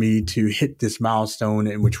sufficient for me to hit this milestone,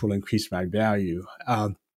 and which will increase my value.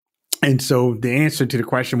 And so the answer to the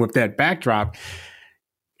question with that backdrop,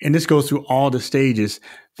 and this goes through all the stages,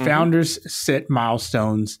 Mm-hmm. Founders set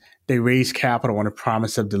milestones. They raise capital on a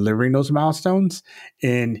promise of delivering those milestones.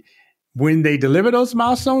 And when they deliver those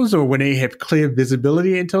milestones, or when they have clear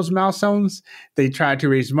visibility into those milestones, they try to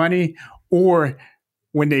raise money, or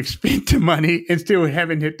when they've spent the money and still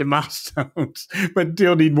haven't hit the milestones, but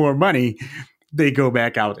still need more money, they go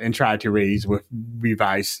back out and try to raise with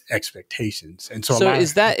revised expectations. And so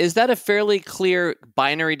is that a fairly clear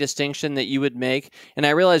binary distinction that you would make? And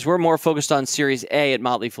I realize we're more focused on Series A at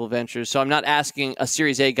Motley Fool Ventures, so I'm not asking a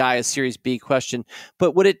Series A guy a Series B question.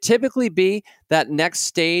 But would it typically be that next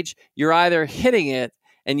stage, you're either hitting it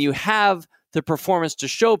and you have the performance to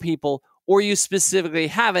show people, or you specifically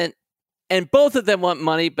haven't, and both of them want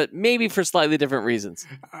money, but maybe for slightly different reasons?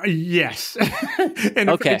 Yes.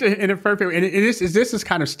 Okay. In a perfect, and this is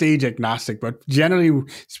kind of stage agnostic, but generally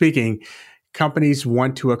speaking, companies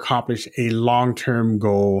want to accomplish a long-term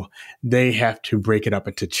goal. They have to break it up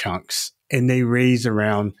into chunks, and they raise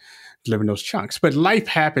around delivering those chunks. But life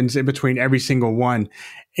happens in between every single one.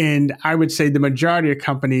 And I would say the majority of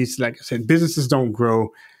companies, like I said, businesses don't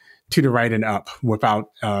grow to the right and up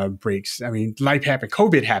without breaks. I mean, life happens.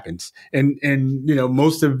 COVID happens. And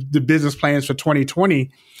most of the business plans for 2020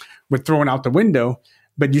 were thrown out the window,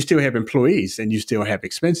 but you still have employees and you still have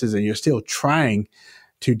expenses and you're still trying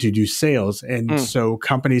to do sales. And so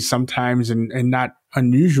companies sometimes, and not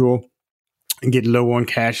unusual, get low on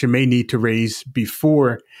cash and may need to raise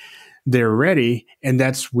before they're ready. And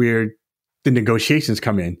that's where the negotiations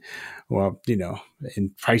come in. Well,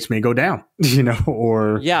 and price may go down,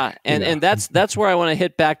 or and that's where I want to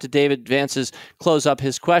hit back to David Vance's close up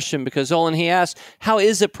his question, because Ollen, he asked, how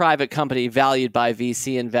is a private company valued by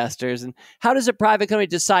VC investors, and how does a private company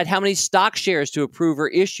decide how many stock shares to approve or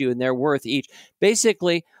issue and their worth each?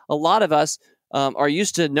 Basically, a lot of us are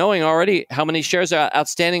used to knowing already how many shares are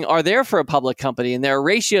outstanding are there for a public company, and there are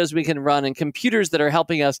ratios we can run and computers that are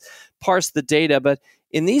helping us parse the data. But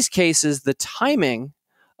in these cases, the timing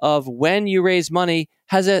of when you raise money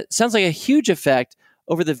sounds like a huge effect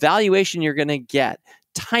over the valuation you're going to get.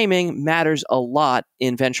 Timing matters a lot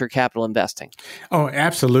in venture capital investing. Oh,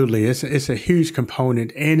 absolutely. It's a huge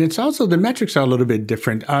component. And it's also, the metrics are a little bit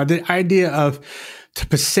different. The idea of the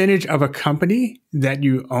percentage of a company that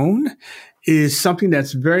you own is something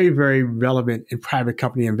that's very, very relevant in private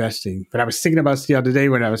company investing. But I was thinking about this the other day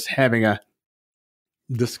when I was having a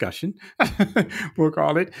discussion, we'll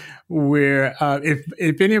call it, where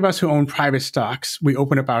if any of us who own private stocks, we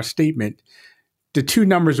open up our statement, the two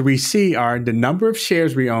numbers we see are the number of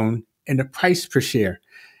shares we own and the price per share.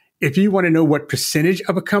 If you want to know what percentage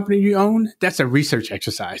of a company you own, that's a research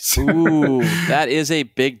exercise. Ooh, that is a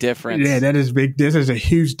big difference. Yeah, that is big. This is a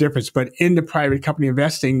huge difference. But in the private company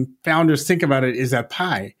investing, founders think about it as a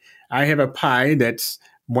pie. I have a pie that's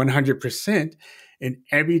 100%. And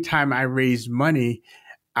every time I raise money,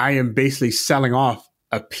 I am basically selling off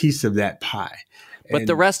a piece of that pie. But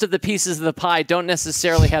the rest of the pieces of the pie don't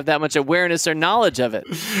necessarily have that much awareness or knowledge of it.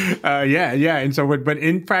 Yeah. And so, but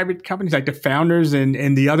in private companies, like the founders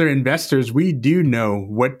and the other investors, we do know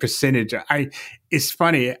what percentage. It's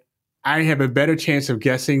funny. I have a better chance of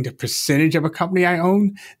guessing the percentage of a company I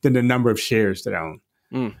own than the number of shares that I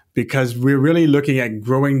own. Because we're really looking at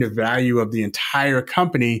growing the value of the entire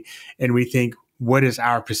company. And we think, what is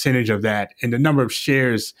our percentage of that? And the number of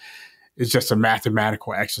shares is just a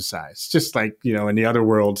mathematical exercise. Just like, in the other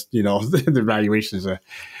world, the valuation is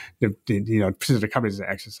percentage of the company is an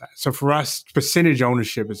exercise. So for us, percentage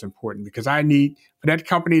ownership is important, because I need, for that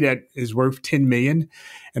company that is worth 10 million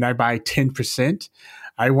and I buy 10%,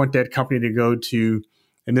 I want that company to go to,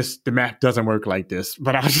 and the math doesn't work like this,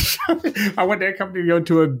 but I want that company to go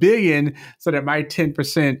to 1 billion so that my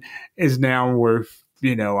 10% is now worth,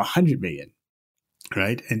 100 million.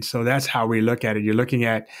 Right. And so that's how we look at it. You're looking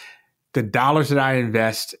at the dollars that I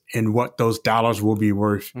invest and what those dollars will be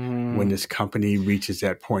worth when this company reaches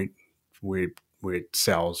that point where it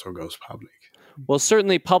sells or goes public. Well,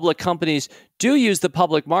 certainly public companies do use the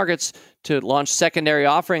public markets to launch secondary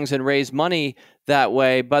offerings and raise money that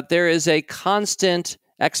way. But there is a constant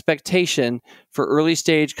expectation for early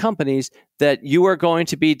stage companies that you are going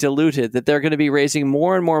to be diluted, that they're going to be raising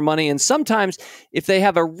more and more money. And sometimes if they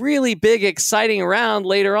have a really big, exciting round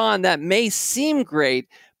later on, that may seem great.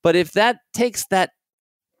 But if that takes that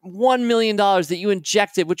 $1 million that you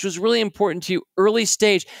injected, which was really important to you early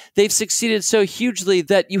stage, they've succeeded so hugely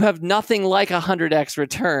that you have nothing like 100x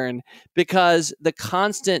return, because the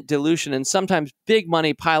constant dilution and sometimes big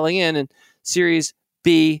money piling in and Series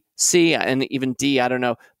B, C, and even D, I don't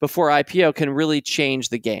know, before IPO can really change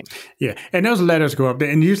the game. Yeah. And those letters go up.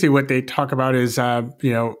 And usually what they talk about is,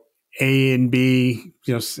 A and B,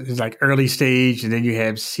 it's like early stage, and then you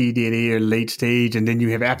have C, D, and E, or late stage, and then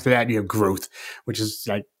you have after that you have growth, which is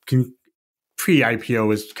like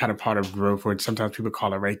pre-IPO is kind of part of growth, or sometimes people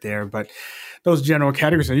call it right there. But those general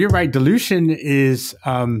categories, and you're right, dilution is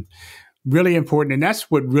really important, and that's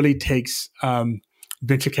what really takes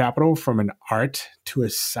venture capital from an art to a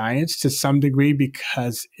science to some degree,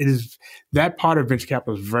 because it is that part of venture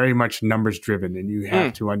capital is very much numbers driven, and you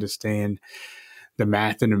have to understand the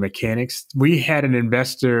math and the mechanics. We had an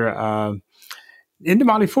investor in the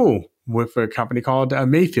Motley Fool with a company called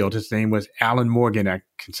Mayfield. His name was Alan Morgan. I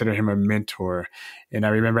consider him a mentor. And I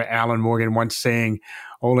remember Alan Morgan once saying,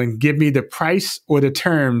 Olin, give me the price or the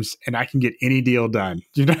terms and I can get any deal done.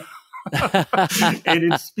 And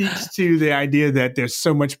it speaks to the idea that there's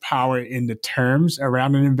so much power in the terms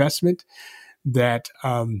around an investment that,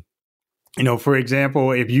 for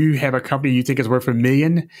example, if you have a company you think is worth $1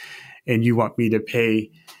 million, and you want me to pay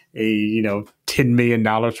 $10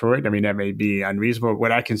 million for it, I mean, that may be unreasonable.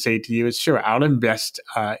 What I can say to you is, sure, I'll invest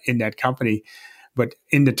in that company, but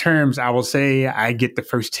in the terms, I will say I get the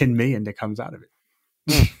first 10 million that comes out of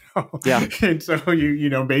it. Yeah. And so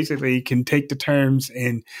you basically can take the terms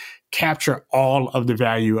and capture all of the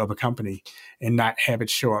value of a company and not have it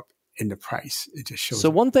show up in the price. It just shows. So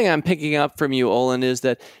one thing I'm picking up from you, Olin, is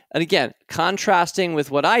that, and again, contrasting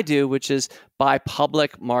with what I do, which is buy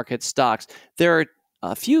public market stocks, there are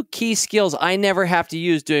a few key skills I never have to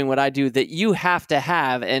use doing what I do that you have to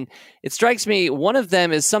have. And it strikes me, one of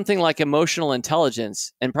them is something like emotional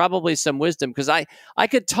intelligence and probably some wisdom, because I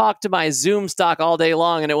could talk to my Zoom stock all day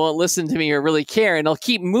long and it won't listen to me or really care, and it'll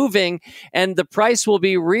keep moving and the price will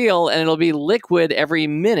be real and it'll be liquid every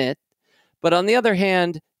minute. But on the other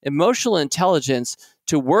hand, emotional intelligence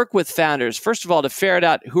to work with founders, first of all, to ferret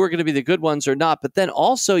out who are going to be the good ones or not, but then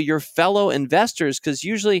also your fellow investors, because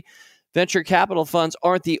usually venture capital funds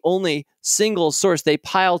aren't the only single source. They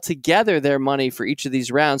pile together their money for each of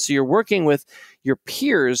these rounds. So you're working with your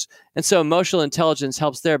peers. And so emotional intelligence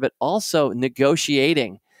helps there, but also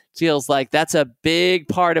negotiating feels like that's a big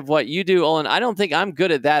part of what you do, Olin. I don't think I'm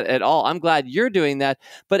good at that at all. I'm glad you're doing that.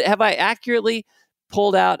 But have I accurately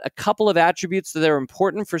pulled out a couple of attributes that are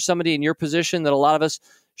important for somebody in your position that a lot of us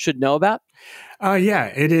should know about? Yeah,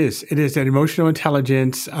 it is. It is that emotional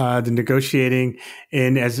intelligence, the negotiating.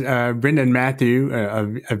 And as Brendan Matthew,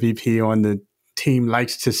 a VP on the team,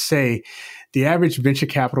 likes to say, the average venture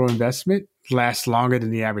capital investment lasts longer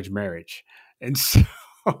than the average marriage. And so,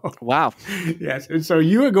 wow. Yes. And so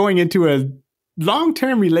you are going into a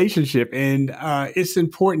long-term relationship, and it's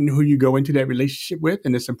important who you go into that relationship with,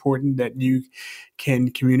 and it's important that you can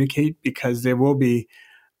communicate, because there will be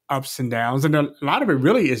ups and downs, and a lot of it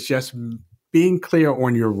really is just being clear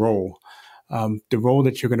on your role, the role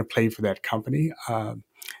that you're going to play for that company.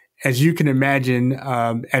 As you can imagine,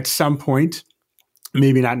 at some point,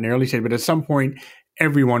 maybe not in the early stage, but at some point,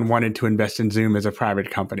 everyone wanted to invest in Zoom as a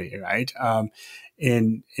private company, right?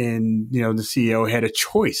 And the CEO had a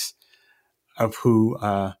choice of who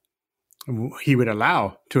he would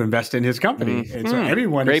allow to invest in his company. And so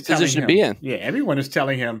everyone Great is telling position him, to be in. Yeah, everyone is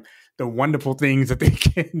telling him the wonderful things that they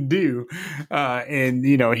can do. And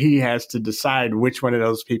he has to decide which one of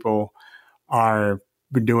those people are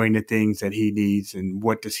doing the things that he needs, and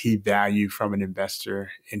what does he value from an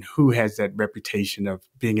investor, and who has that reputation of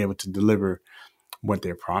being able to deliver what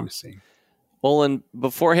they're promising. Olin,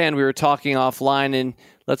 beforehand, we were talking offline, and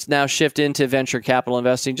let's now shift into venture capital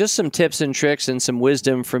investing. Just some tips and tricks and some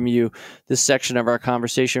wisdom from you, this section of our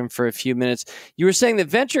conversation, for a few minutes. You were saying that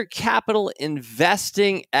venture capital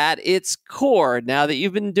investing at its core, now that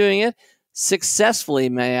you've been doing it successfully,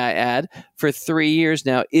 may I add, for 3 years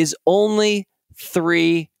now, is only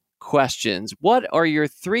 3 questions. What are your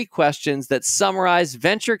 3 questions that summarize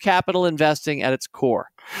venture capital investing at its core?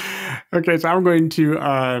 Okay, so I'm going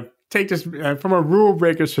to take this from a rule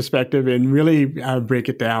breaker's perspective and really break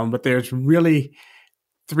it down. But there's really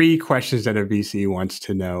 3 questions that a VC wants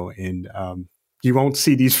to know. And you won't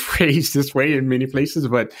see these phrased this way in many places,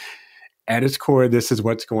 but at its core, this is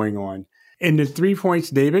what's going on. And the 3 points,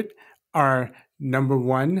 David, are: number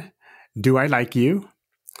 1, do I like you?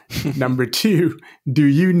 Number 2, do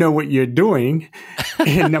you know what you're doing?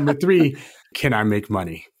 And number 3, can I make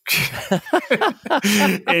money?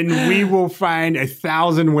 And we will find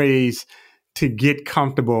 1,000 ways to get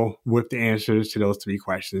comfortable with the answers to those 3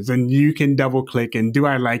 questions. And you can double click. And do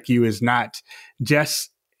I like you is not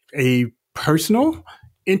just a personal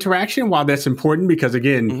interaction, while that's important, because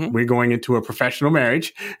again, we're going into a professional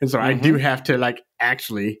marriage. And so I do have to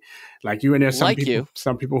actually like you. And there's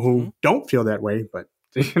some people who don't feel that way, but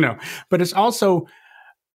but it's also,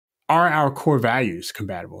 are our core values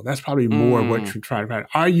compatible? That's probably more what you're trying to find.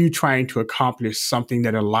 Are you trying to accomplish something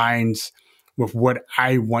that aligns with what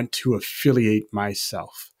I want to affiliate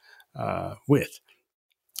myself with?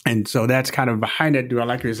 And so that's kind of behind that. Do I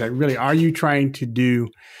like it? Is that really,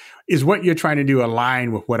 is what you're trying to do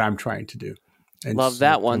align with what I'm trying to do? And love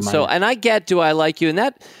that one. So, and I get, do I like you? And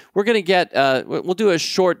that we're going to get, we'll do a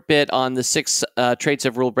short bit on the 6 traits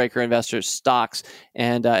of rule breaker investors stocks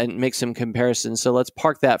and make some comparisons. So let's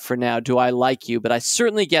park that for now. Do I like you? But I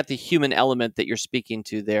certainly get the human element that you're speaking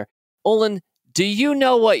to there. Ollen, do you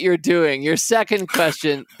know what you're doing? Your second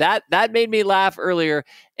question, that made me laugh earlier.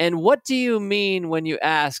 And what do you mean when you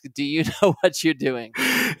ask, do you know what you're doing?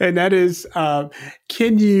 And that is,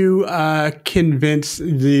 can you convince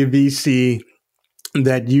the VC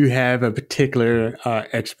that you have a particular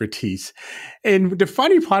expertise? And the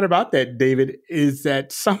funny part about that, David, is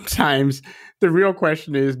that sometimes the real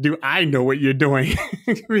question is, do I know what you're doing?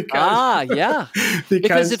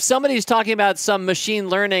 Because if somebody's talking about some machine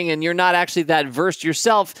learning and you're not actually that versed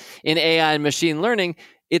yourself in AI and machine learning,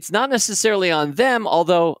 it's not necessarily on them,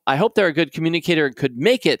 although I hope they're a good communicator and could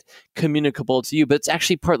make it communicable to you, but it's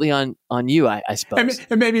actually partly on you, I suppose.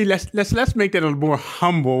 And maybe let's make that a more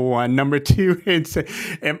humble one. Number 2, and say,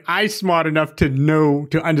 am I smart enough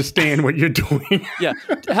to understand what you're doing? Yeah.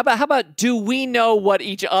 How about do we know what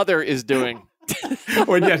each other is doing?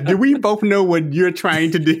 Or yes, do we both know what you're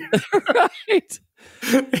trying to do? Right.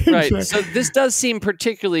 Right. So this does seem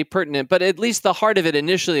particularly pertinent, but at least the heart of it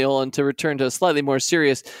initially, Ollen, to return to a slightly more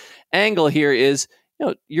serious angle here is,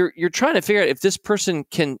 you're trying to figure out if this person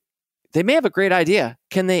they may have a great idea.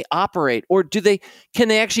 Can they operate, or can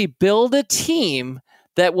they actually build a team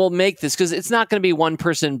that will make this? Because it's not going to be one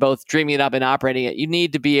person both dreaming it up and operating it. You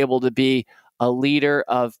need to be able to be a leader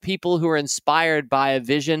of people who are inspired by a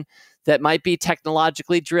vision that might be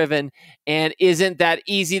technologically driven and isn't that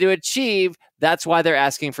easy to achieve. That's why they're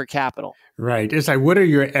asking for capital. Right. It's like, what are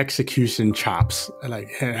your execution chops? Like,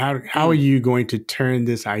 how are you going to turn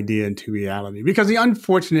this idea into reality? Because the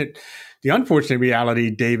unfortunate reality,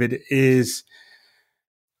 David, is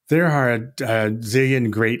there are a zillion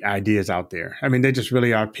great ideas out there. I mean, they just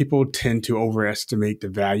really are. People tend to overestimate the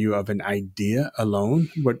value of an idea alone.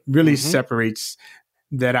 What really separates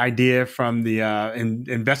that idea from the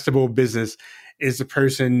investable business is the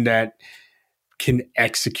person that can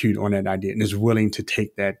execute on that idea and is willing to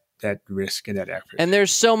take that risk and that effort. And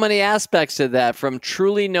there's so many aspects to that, from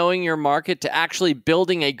truly knowing your market to actually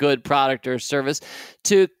building a good product or service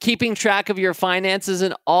to keeping track of your finances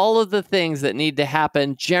and all of the things that need to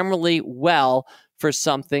happen generally well for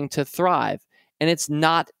something to thrive. And it's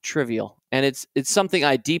not trivial. And it's something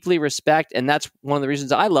I deeply respect. And that's one of the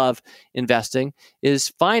reasons I love investing, is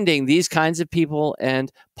finding these kinds of people and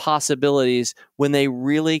possibilities when they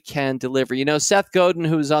really can deliver. Seth Godin,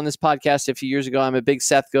 who was on this podcast a few years ago, I'm a big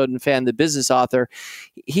Seth Godin fan, the business author.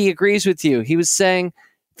 He agrees with you. He was saying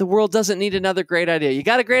the world doesn't need another great idea. You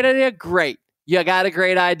got a great idea? Great. You got a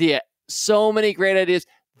great idea. So many great ideas.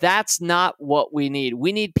 That's not what we need.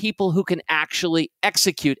 We need people who can actually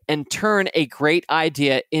execute and turn a great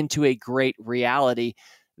idea into a great reality.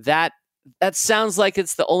 That sounds like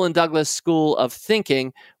it's the Ollen Douglass school of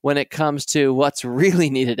thinking when it comes to what's really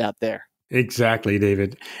needed out there. Exactly,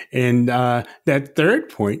 David. And that third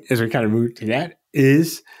point, as we kind of move to that,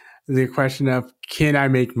 is the question of, can I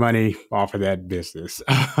make money off of that business?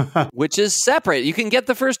 Which is separate. You can get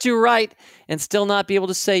the first 2 right and still not be able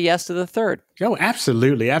to say yes to the third. Oh,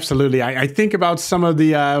 absolutely. Absolutely. I think about some of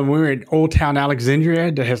the, when we're in Old Town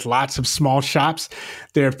Alexandria, that has lots of small shops.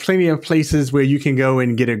 There are plenty of places where you can go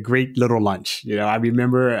and get a great little lunch. I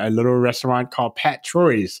remember a little restaurant called Pat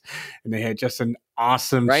Troy's, and they had just an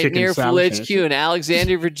awesome chicken near salad. Right near HQ in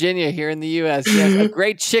Alexandria, Virginia, here in the U.S. Yes, a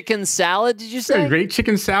great chicken salad, did you say? A great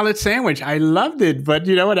chicken salad sandwich. I loved it. But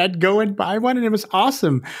you know what? I'd go and buy one, and it was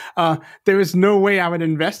awesome. There was no way I would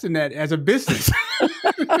invest in that as a business.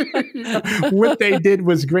 What they did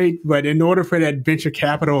was great. But in order for that venture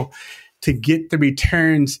capital to get the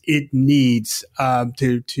returns it needs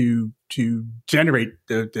to generate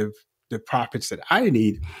the profits that I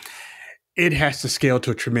need, it has to scale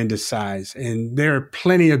to a tremendous size. And there are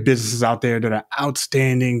plenty of businesses out there that are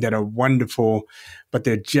outstanding, that are wonderful, but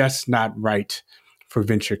they're just not right for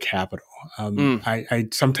venture capital. I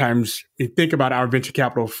sometimes think about our venture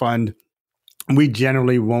capital fund. We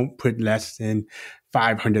generally won't put less than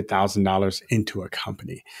 $500,000 into a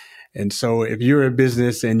company. And so if you're a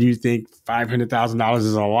business and you think $500,000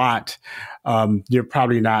 is a lot, you're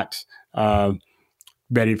probably not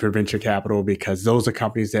ready for venture capital, because those are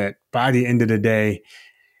companies that by the end of the day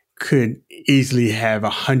could easily have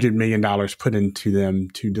 $100 million put into them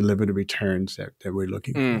to deliver the returns that we're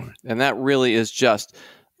looking for. And that really is just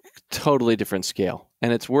totally different scale.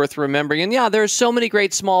 And it's worth remembering. And yeah, there are so many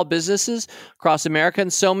great small businesses across America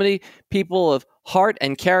and so many people of heart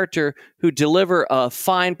and character who deliver a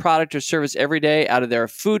fine product or service every day out of their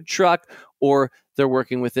food truck, or they're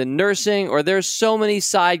working within nursing, or there's so many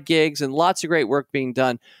side gigs and lots of great work being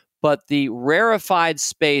done. But the rarefied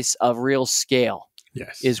space of real scale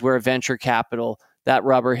is where venture capital, that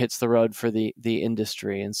rubber hits the road for the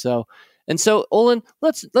industry. And so, Ollen,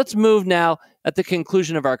 let's move now at the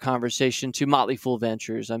conclusion of our conversation to Motley Fool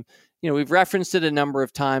Ventures. We've referenced it a number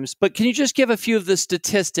of times, but can you just give a few of the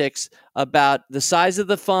statistics about the size of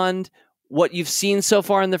the fund, what you've seen so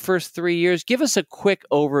far in the first 3 years? Give us a quick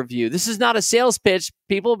overview. This is not a sales pitch,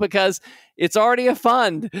 people, because it's already a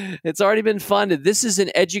fund. It's already been funded. This is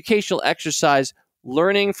an educational exercise,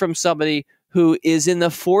 learning from somebody who is in the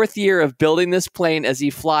fourth year of building this plane as he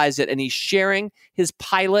flies it, and he's sharing his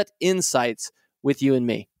pilot insights with you and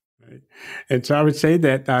me. Right. And so I would say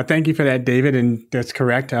that thank you for that, David. And that's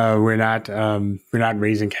correct. We're not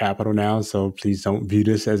raising capital now, so please don't view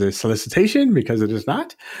this as a solicitation, because it is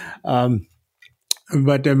not.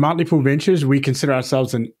 But Motley Fool Ventures, we consider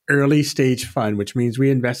ourselves an early stage fund, which means we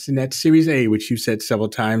invest in that Series A, which you said several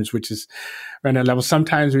times, which is around that level.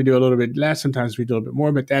 Sometimes we do a little bit less, sometimes we do a little bit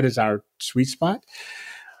more, but that is our sweet spot.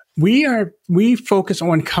 We focus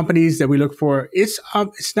on companies that we look for. It's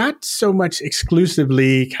not so much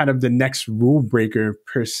exclusively kind of the next rule breaker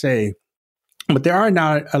per se, but there are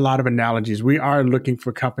now a lot of analogies. We are looking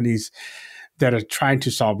for companies that are trying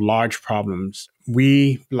to solve large problems.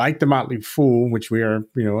 We, like the Motley Fool, which we are,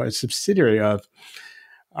 a subsidiary of,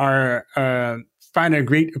 are find a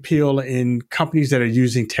great appeal in companies that are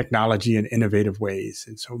using technology in innovative ways.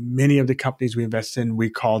 And so many of the companies we invest in, we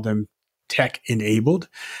call them tech-enabled,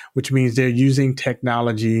 which means they're using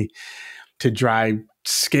technology to drive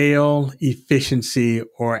scale, efficiency,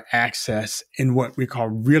 or access in what we call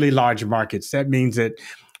really large markets. That means that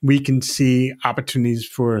we can see opportunities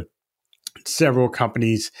for several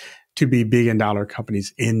companies to be billion-dollar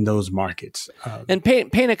companies in those markets. And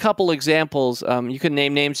paint a couple examples. You can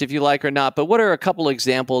name names if you like or not, but what are a couple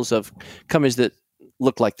examples of companies that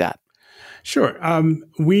look like that? Sure.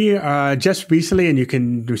 We just recently, and you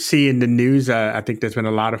can see in the news, I think there's been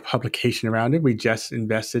a lot of publication around it. We just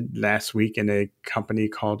invested last week in a company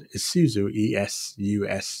called Isuzu,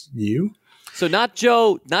 ESUSU. So not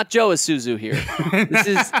Joe Isuzu here.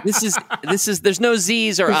 This is. There's no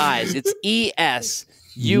Z's or I's. It's ESUSU.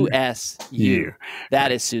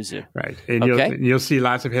 That is Isuzu. Right. And okay. you'll see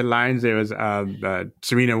lots of headlines. There was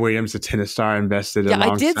Serena Williams, the tennis star, invested. Yeah,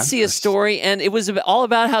 I did see a story, and it was all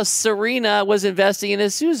about how Serena was investing in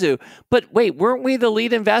Isuzu. But wait, weren't we the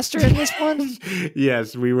lead investor in this one?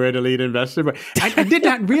 Yes, we were the lead investor. But I did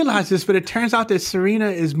not realize this, but it turns out that Serena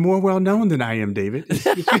is more well known than I am, David.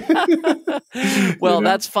 Well,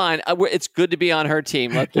 that's fine. It's good to be on her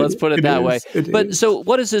team. Let's put it that way. But so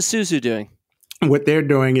what is Isuzu doing? What they're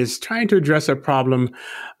doing is trying to address a problem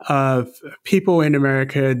of people in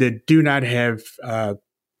America that do not have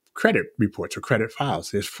credit reports or credit files.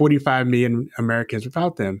 There's 45 million Americans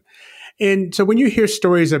without them. And so when you hear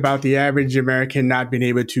stories about the average American not being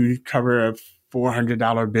able to cover a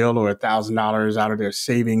 $400 bill or $1,000 out of their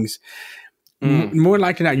savings, more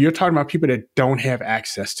likely than not, you're talking about people that don't have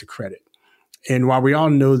access to credit. And while we all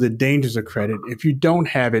know the dangers of credit, if you don't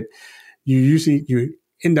have it, you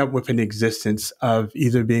end up with an existence of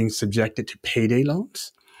either being subjected to payday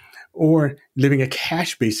loans or living a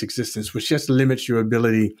cash-based existence, which just limits your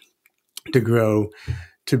ability to grow,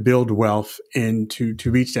 to build wealth, and to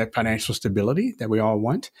reach that financial stability that we all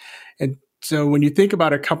want. And so when you think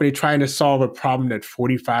about a company trying to solve a problem that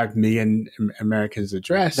 45 million Americans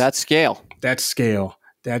address, that's scale. That's scale.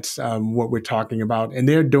 That's what we're talking about. And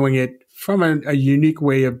they're doing it from a unique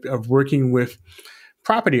way of working with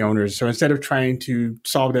property owners. So instead of trying to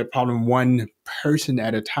solve that problem one person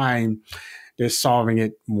at a time, they're solving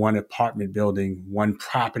it one apartment building, one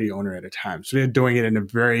property owner at a time. So they're doing it in a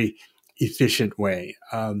very efficient way.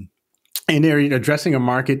 And they're addressing a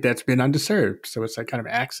market that's been underserved. So it's like kind of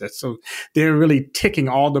access. So they're really ticking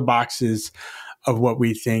all the boxes of what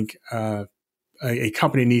we think a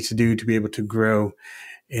company needs to do to be able to grow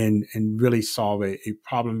and really solve a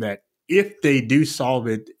problem that if they do solve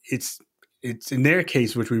it, it's in their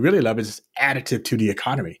case, which we really love, is additive to the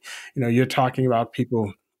economy. You're talking about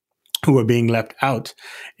people who are being left out.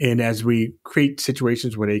 And as we create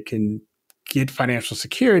situations where they can get financial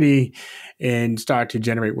security and start to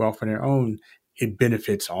generate wealth on their own, it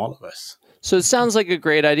benefits all of us. So it sounds like a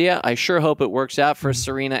great idea. I sure hope it works out for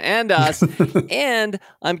Serena and us. And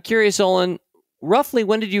I'm curious, Ollen, roughly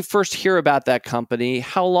when did you first hear about that company?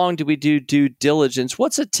 How long do we do due diligence?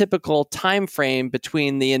 What's a typical time frame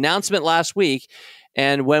between the announcement last week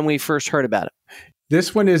and when we first heard about it?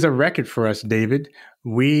 This one is a record for us, David.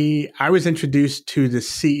 I was introduced to the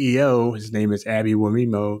CEO, his name is Abby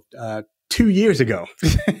Wamimo, 2 years ago.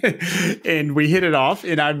 And we hit it off,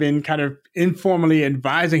 and I've been kind of informally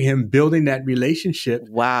advising him, building that relationship.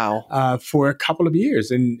 Wow. For a couple of years.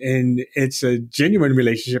 And it's a genuine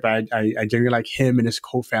relationship. I genuinely like him and his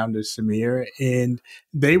co-founder, Samir. And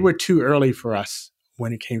they were too early for us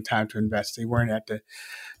when it came time to invest. They weren't at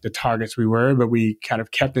the targets we were, but we kind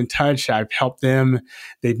of kept in touch. I've helped them.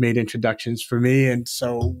 They've made introductions for me. And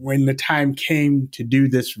so when the time came to do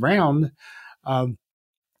this round,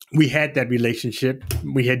 we had that relationship.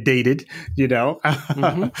 We had dated,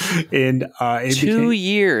 Mm-hmm. and it 2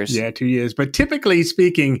 years. Yeah, 2 years. But typically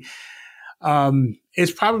speaking,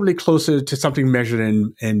 it's probably closer to something measured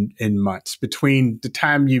in months, between the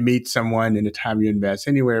time you meet someone and the time you invest,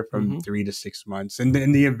 anywhere from 3 to 6 months. And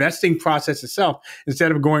then the investing process itself,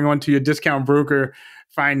 instead of going on to your discount broker,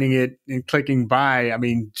 finding it and clicking buy, I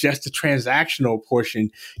mean, just the transactional portion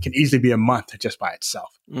can easily be a month just by itself.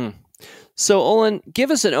 Mm. So, Ollen, give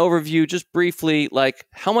us an overview, just briefly, like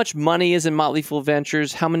how much money is in Motley Fool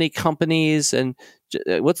Ventures, how many companies, and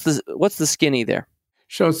what's the skinny there?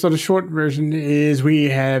 So the short version is we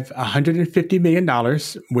have $150 million,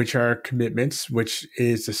 which are commitments, which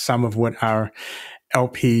is the sum of what our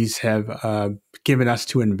LPs have given us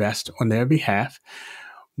to invest on their behalf.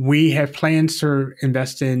 We have plans to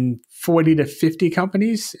invest in 40 to 50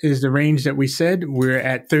 companies is the range that we said. We're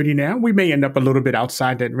at 30 now. We may end up a little bit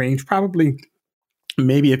outside that range, probably,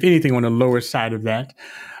 maybe if anything, on the lower side of that.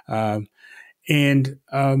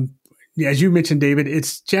 As you mentioned, David,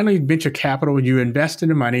 it's generally venture capital. You invest in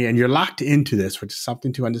the money and you're locked into this, which is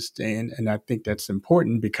something to understand. And I think that's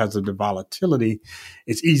important because of the volatility.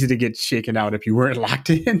 It's easy to get shaken out if you weren't locked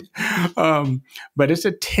in. But it's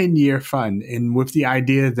a 10-year fund. And with the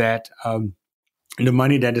idea that the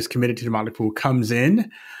money that is committed to the Motley Fool comes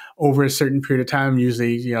in over a certain period of time,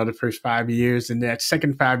 usually, the first 5 years. And that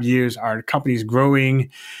second 5 years are companies growing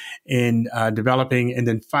and developing and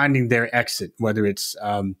then finding their exit, whether it's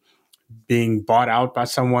being bought out by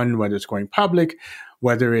someone, whether it's going public,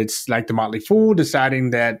 whether it's like the Motley Fool deciding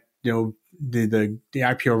that, the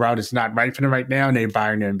IPO route is not right for them right now and they're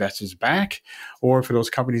buying their investors back, or for those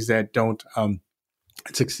companies that don't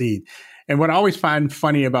succeed. And what I always find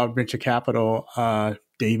funny about venture capital,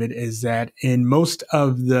 David, is that in most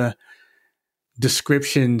of the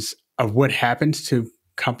descriptions of what happens to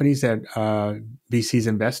companies that VCs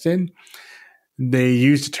invest in, they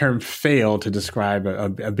use the term fail to describe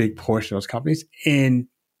a big portion of those companies. And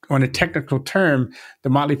on a technical term, the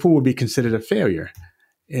Motley Fool would be considered a failure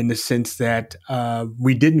in the sense that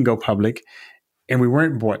we didn't go public and we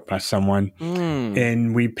weren't bought by someone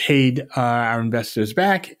and we paid our investors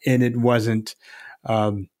back, and it wasn't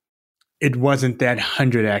that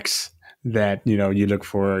 100x that, you look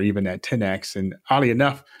for, or even that 10x. And oddly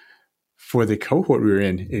enough, for the cohort we were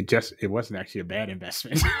in, it wasn't actually a bad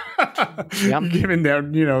investment. Yep. Given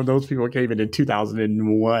that, those people came in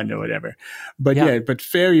 2001 or whatever. But but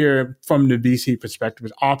failure from the VC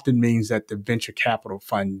perspective often means that the venture capital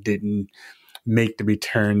fund didn't make the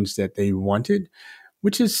returns that they wanted,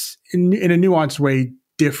 which is in a nuanced way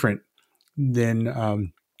different than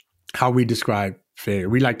how we describe failure.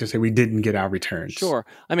 We like to say we didn't get our returns. Sure.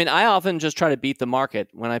 I mean, I often just try to beat the market.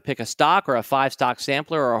 When I pick a stock or a 5-stock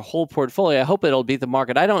sampler or a whole portfolio, I hope it'll beat the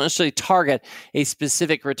market. I don't necessarily target a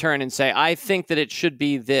specific return and say, I think that it should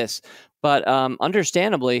be this. But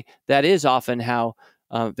understandably, that is often how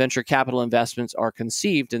venture capital investments are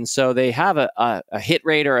conceived. And so they have a hit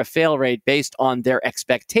rate or a fail rate based on their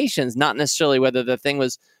expectations, not necessarily whether the thing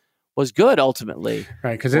was good ultimately,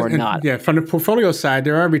 right? Because or not. Yeah, from the portfolio side,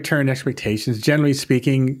 there are return expectations. Generally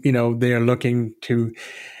speaking, they are looking to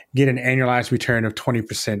get an annualized return of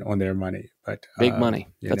 20% on their money. But big money.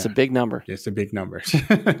 That's a big number. It's a big number,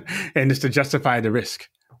 and it's to justify the risk.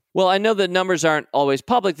 Well, I know that numbers aren't always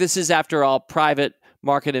public. This is, after all, private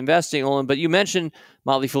market investing, Ollen. But you mentioned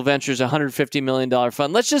Motley Fool Ventures, $150 million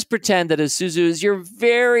fund. Let's just pretend that Isuzu is your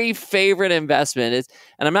very favorite investment.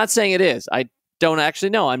 And I'm not saying it is. I don't actually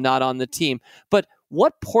know. I'm not on the team. But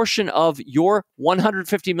what portion of your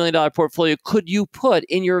 $150 million portfolio could you put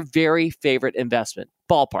in your very favorite investment?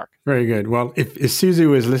 Ballpark. Very good. Well, if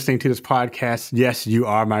Suzu is listening to this podcast, yes, you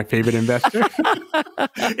are my favorite investor.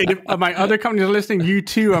 And if my other companies are listening, you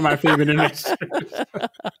too are my favorite investors.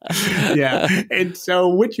 Yeah. And so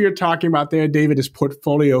what you're talking about there, David, is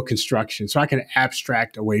portfolio construction. So I can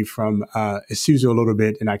abstract away from Suzu a little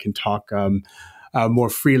bit, and I can talk more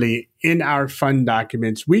freely. In our fund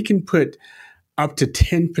documents, we can put up to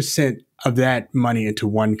 10% of that money into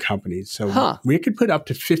one company. So we could put up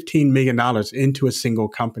to $15 million into a single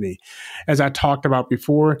company. As I talked about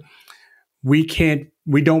before, we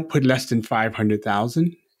don't put less than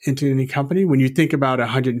 500,000 into any company. When you think about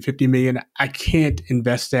 150 million, I can't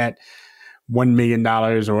invest that $1 million,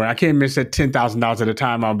 or I can't invest that $10,000 at a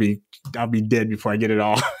time. I'll be dead before I get it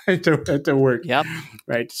all to work. Yep.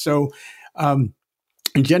 Right. So,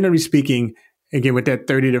 generally speaking, again, with that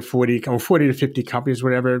 30 to 40 or 40 to 50 companies,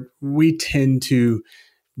 whatever, we tend to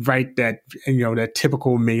write that, that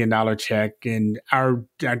typical $1 million check. And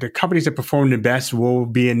the companies that perform the best will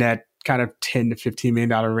be in that kind of $10 to $15 million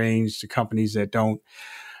range. The companies that don't,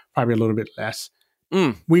 probably a little bit less.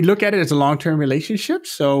 We look at it as a long-term relationship.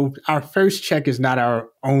 So our first check is not our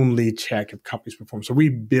only check if companies perform. So we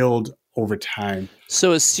build over time.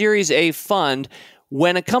 So a Series A fund,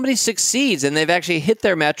 when a company succeeds and they've actually hit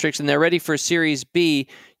their metrics and they're ready for Series B,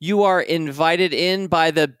 you are invited in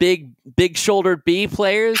by the big shouldered B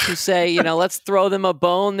players who say, let's throw them a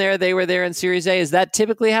bone there. They were there in Series A. Is that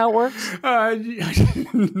typically how it works?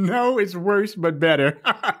 No, it's worse, but better.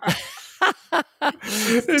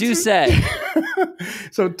 Do say.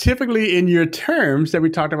 So typically in your terms that we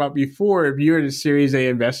talked about before, if you're a Series A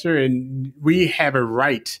investor, and we have a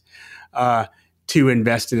right to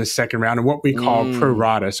invest in the second round in what we call pro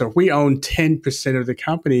rata. So if we own 10% of the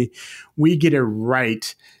company, we get a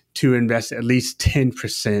right to invest at least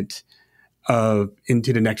 10%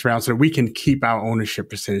 into the next round so that we can keep our ownership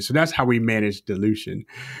percentage. So that's how we manage dilution.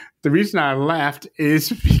 The reason I laughed is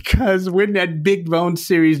because when that big bone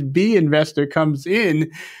Series B investor comes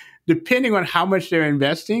in, depending on how much they're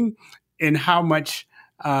investing and how much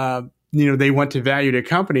they want to value their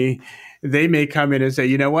company, they may come in and say,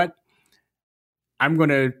 you know what? I'm going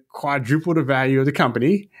to quadruple the value of the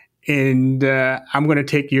company, and I'm going to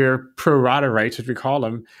take your pro rata rights, as we call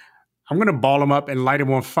them. I'm going to ball them up and light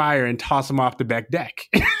them on fire and toss them off the back deck.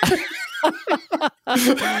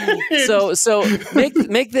 So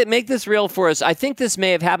make this real for us. I think this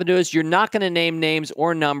may have happened to us. You're not going to name names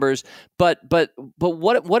or numbers, but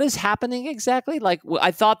what is happening exactly? Like,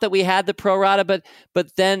 I thought that we had the pro rata,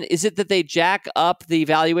 but then is it that they jack up the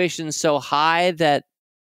valuation so high that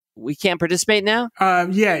we can't participate now?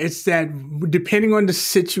 Yeah, it's that depending on the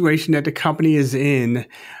situation that the company is in,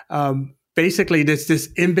 basically there's this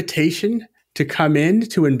invitation to come in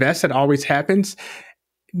to invest that always happens.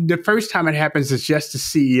 The first time it happens is just the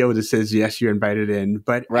CEO that says, yes, you're invited in.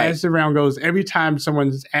 But as the round goes, every time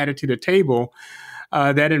someone's added to the table,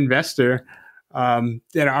 that investor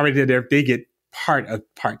that are already there, they get part of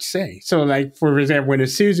Part C. So like, for example, when a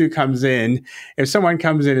Suzu comes in, if someone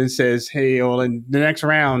comes in and says, hey, Ollen, the next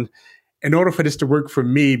round, in order for this to work for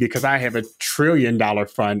me, because I have $1 trillion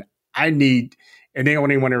fund, and they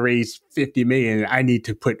only want to raise 50 million, I need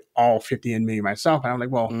to put all 50 million myself. And I'm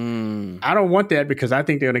like, well, I don't want that because I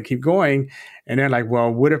think they're going to keep going. And they're like,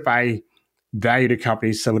 well, what if I value the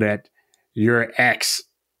company so that your X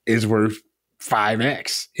is worth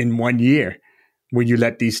 5X in 1 year? When you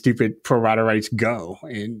let these stupid pro rata rights go,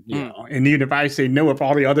 and and even if I say no, if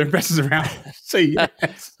all the other investors around say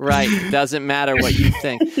yes, right, doesn't matter what you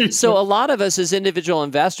think. So a lot of us as individual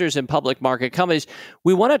investors in public market companies,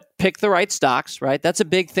 we want to pick the right stocks, right? That's a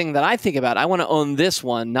big thing that I think about. I want to own this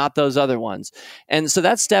one, not those other ones. And so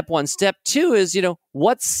that's step one. Step two is,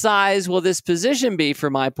 what size will this position be for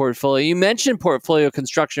my portfolio? You mentioned portfolio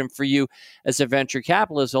construction for you as a venture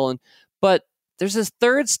capitalist, Ollen, but there's this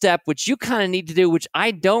third step, which you kind of need to do, which I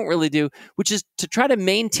don't really do, which is to try to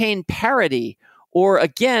maintain parity. Or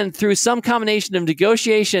again, through some combination of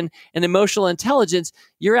negotiation and emotional intelligence,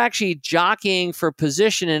 you're actually jockeying for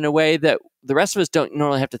position in a way that the rest of us don't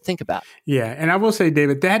normally have to think about. Yeah. And I will say,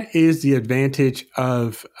 David, that is the advantage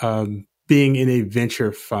of being in a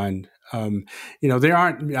venture fund. There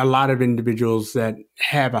aren't a lot of individuals that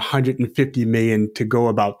have 150 million to go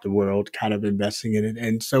about the world kind of investing in it.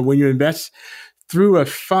 And so when you invest through a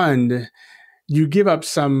fund, you give up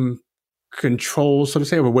some control, so to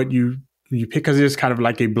say, over what you pick, because it's kind of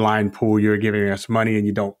like a blind pool. You're giving us money and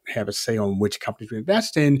you don't have a say on which companies you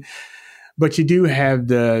invest in, but you do have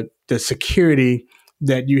the security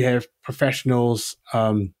that you have professionals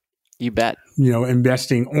You bet.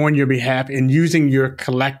 Investing on your behalf and using your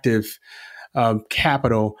collective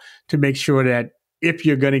capital to make sure that if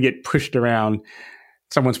you're going to get pushed around,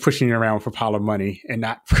 someone's pushing you around with a pile of money and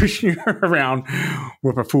not pushing you around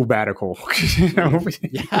with a full batical.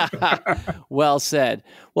 Yeah, well said.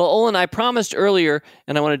 Well, Ollen, I promised earlier,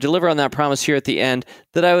 and I want to deliver on that promise here at the end,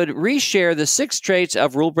 that I would reshare the 6 traits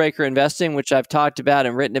of rule breaker investing, which I've talked about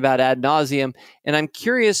and written about ad nauseum. And I'm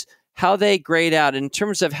curious how they grade out in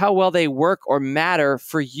terms of how well they work or matter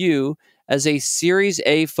for you as a Series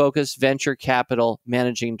A focused venture capital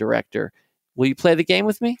managing director. Will you play the game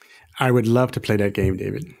with me? I would love to play that game,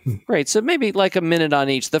 David. Great. So maybe like a minute on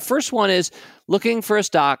each. The first one is looking for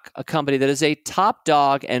a company that is a top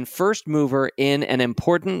dog and first mover in an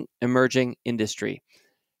important emerging industry.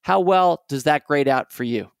 How well does that grade out for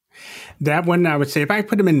you? That one, I would say, if I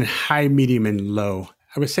put them in high, medium, and low,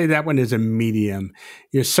 I would say that one is a medium.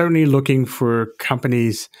 You're certainly looking for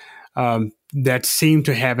companies that seem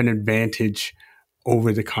to have an advantage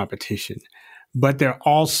over the competition. But they're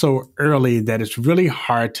all so early that it's really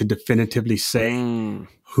hard to definitively say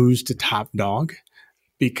who's the top dog,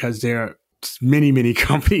 because there are many, many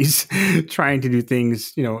companies trying to do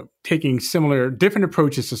things, taking different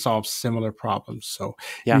approaches to solve similar problems. So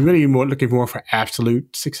you're really looking more for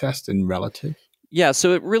absolute success than relative. Yeah,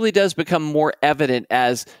 so it really does become more evident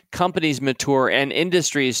as companies mature and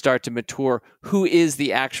industries start to mature who is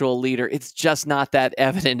the actual leader. It's just not that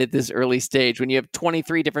evident at this early stage when you have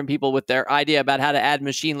 23 different people with their idea about how to add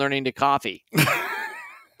machine learning to coffee.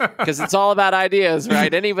 Because it's all about ideas,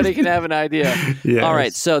 right? Anybody can have an idea. Yes. All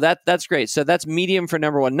right, so that's great. So that's medium for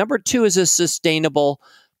number 1. Number 2 is a sustainable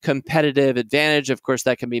competitive advantage. Of course,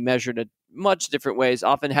 that can be measured in much different ways.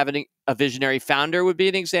 Often having a visionary founder would be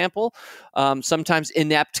an example. Sometimes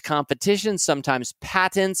inept competition, sometimes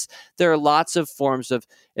patents. There are lots of forms of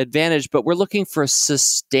advantage, but we're looking for a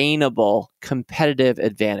sustainable competitive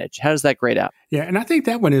advantage. How does that grade out? Yeah, and I think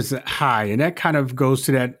that one is high, and that kind of goes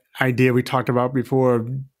to that idea we talked about before.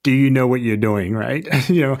 Do you know what you're doing, right?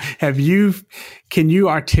 Can you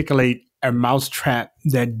articulate a mousetrap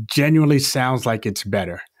that genuinely sounds like it's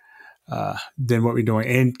better than what we're doing?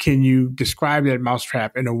 And can you describe that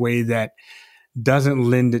mousetrap in a way that doesn't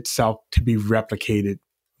lend itself to be replicated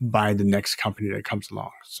by the next company that comes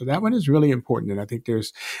along? So that one is really important. And I think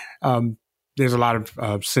there's a lot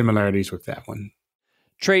of similarities with that one.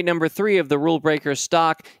 Trait number 3 of the rule breaker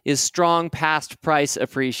stock is strong past price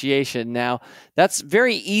appreciation. Now, that's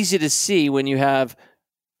very easy to see when you have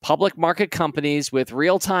public market companies with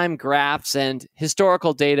real-time graphs and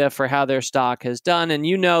historical data for how their stock has done. And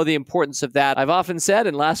you know the importance of that. I've often said,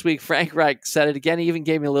 and last week Frank Reich said it again, he even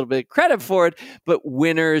gave me a little bit of credit for it, but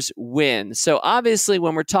winners win. So obviously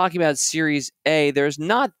when we're talking about Series A, there's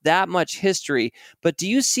not that much history, but do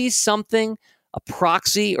you see something, a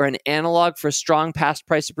proxy or an analog for strong past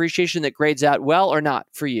price appreciation that grades out well or not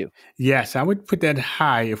for you? Yes, I would put that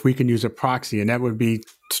high if we can use a proxy, and that would be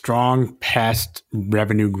strong past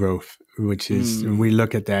revenue growth, which is, when we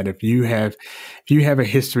look at that, if you have a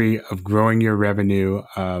history of growing your revenue,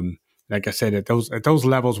 like I said, at those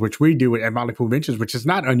levels, which we do at Motley Fool Ventures, which is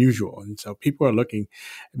not unusual. And so people are looking,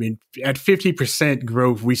 at 50%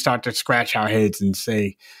 growth, we start to scratch our heads and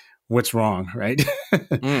say, what's wrong, right?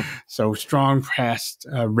 So strong past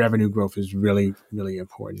revenue growth is really, really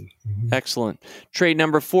important. Mm-hmm. Excellent. Trait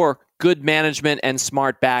number 4, good management and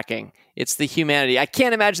smart backing. It's the humanity. I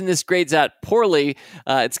can't imagine this grades out poorly.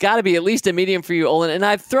 It's got to be at least a medium for you, Ollen. And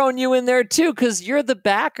I've thrown you in there too, because you're the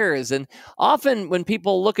backers. And often when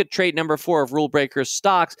people look at trait number 4 of rule breakers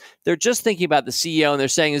stocks, they're just thinking about the CEO and they're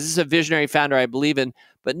saying, is this a visionary founder I believe in?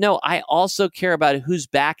 But no, I also care about who's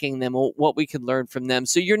backing them, what we can learn from them.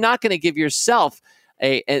 So you're not going to give yourself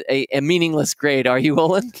a meaningless grade, are you,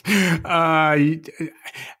 Ollen?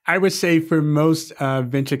 I would say for most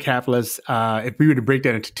venture capitalists, if we were to break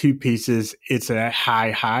that into 2 pieces, it's a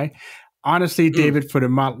high. Honestly, David, for the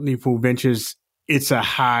Motley Fool Ventures, it's a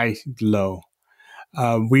high low.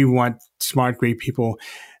 We want smart, great people.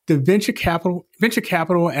 The venture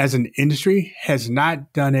capital as an industry has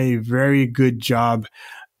not done a very good job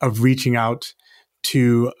of reaching out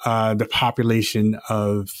to the population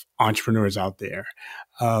of entrepreneurs out there.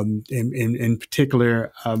 In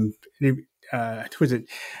particular, who is it?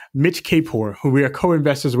 Mitch Kapor, who we are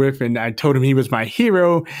co-investors with, and I told him he was my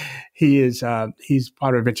hero. He's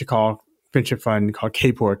part of a venture fund called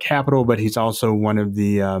Kapor Capital, but he's also one of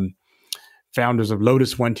the founders of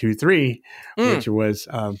Lotus 123, which was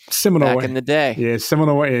Seminole back in the day. Yeah,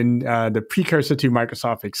 Seminole and the precursor to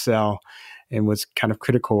Microsoft Excel, and was kind of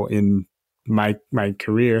critical in my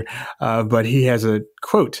career. But he has a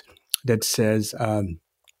quote that says,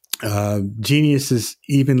 Genius is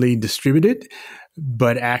evenly distributed,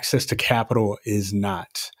 but access to capital is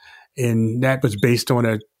not. And that was based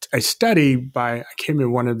on a study by, I can't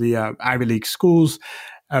remember, one of the Ivy League schools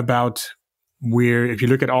about where if you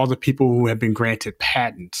look at all the people who have been granted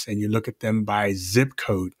patents and you look at them by zip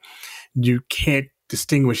code, you can't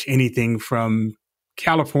distinguish anything from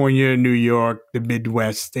California, New York, the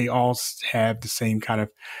Midwest. They all have the same kind of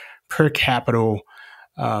per capita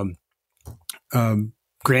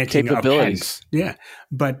granting of patents. Yeah.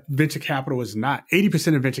 But venture capital is not.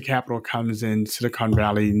 80% of venture capital comes in Silicon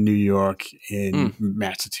Valley, New York, and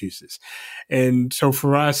Massachusetts. And so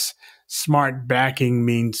for us, smart backing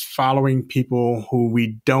means following people who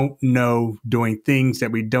we don't know doing things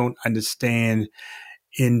that we don't understand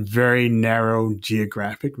in very narrow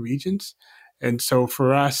geographic regions. And so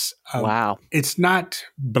for us, it's not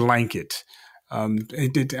blanket.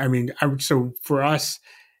 So for us,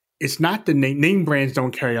 it's not the name brands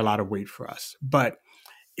don't carry a lot of weight for us. But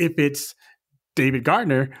if it's David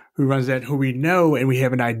Gardner who runs that, who we know and we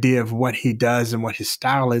have an idea of what he does and what his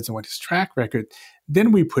style is and what his track record,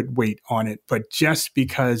 then we put weight on it. But just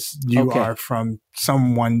because you are from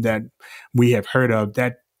someone that we have heard of,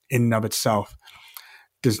 that in and of itself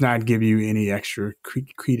does not give you any extra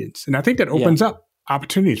credence. And I think that opens up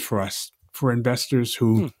opportunities for us, for investors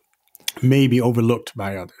who may be overlooked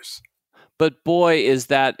by others. But boy, is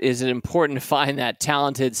it important to find that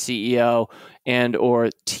talented CEO and or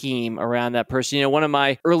team around that person. You know, one of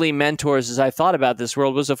my early mentors as I thought about this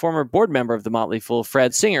world was a former board member of the Motley Fool,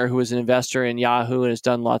 Fred Singer, who was an investor in Yahoo and has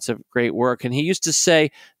done lots of great work. And he used to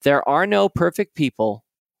say, there are no perfect people,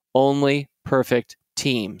 only perfect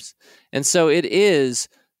teams. And so it's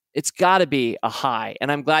got to be a high.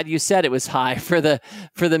 And I'm glad you said it was high for the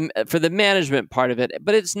management part of it.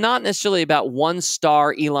 But it's not necessarily about one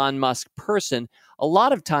star Elon Musk person. A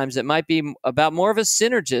lot of times it might be about more of a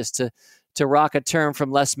synergist, to rock a term from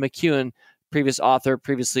Les McKeown, previous author,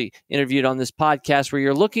 previously interviewed on this podcast, where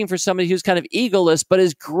you're looking for somebody who's kind of egoless, but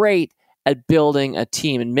is great at building a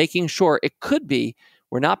team and making sure it could be,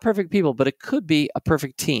 we're not perfect people, but it could be a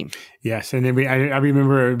perfect team. Yes. And I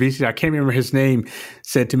remember, I can't remember his name,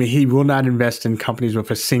 said to me, he will not invest in companies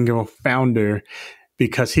with a single founder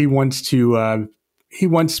because he wants to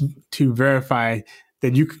verify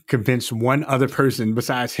that you can convince one other person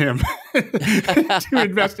besides him to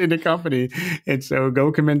invest in the company. And so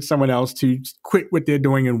go convince someone else to quit what they're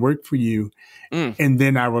doing and work for you. And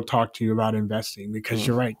then I will talk to you about investing, because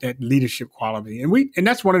you're right, that leadership quality. And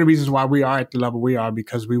that's one of the reasons why we are at the level we are,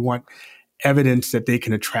 because we want evidence that they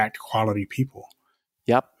can attract quality people.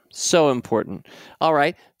 Yep. So important. All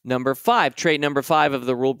right. Trait number 5 of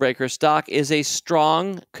the Rule Breaker stock is a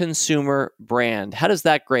strong consumer brand. How does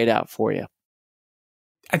that grade out for you?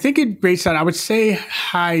 I think it rates out, I would say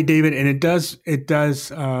high, David, and it does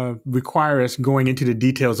require us going into the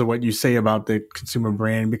details of what you say about the consumer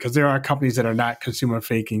brand, because there are companies that are not consumer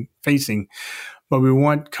facing, but we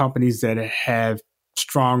want companies that have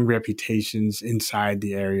strong reputations inside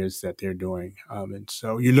the areas that they're doing. And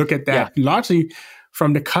so you look at that largely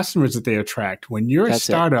from the customers that they attract. When you're a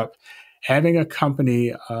startup, having a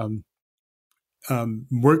company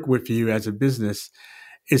work with you as a business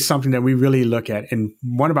is something that we really look at. And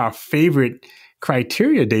one of our favorite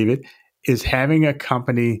criteria, David, is having a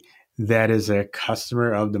company that is a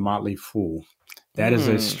customer of the Motley Fool. That is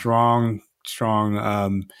a strong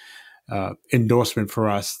endorsement for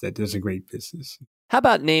us that there's a great business. How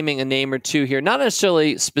about naming a name or two here? Not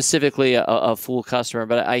necessarily specifically a Fool customer,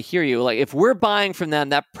 but I hear you. Like, if we're buying from them,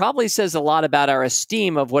 that probably says a lot about our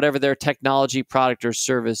esteem of whatever their technology, product, or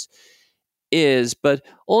service is. But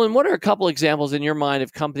Ollen, what are a couple examples in your mind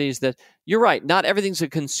of companies that, you're right, not everything's a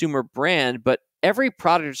consumer brand, but every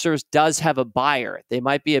product or service does have a buyer. They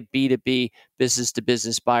might be a B2B, business to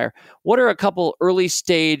business buyer. What are a couple early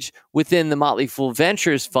stage within the Motley Fool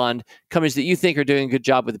Ventures Fund companies that you think are doing a good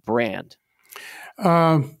job with brand?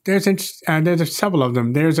 There's several of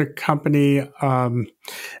them. There's a company, I'm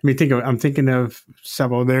thinking of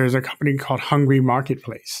several. There's a company called Hungry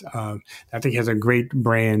Marketplace. I think has a great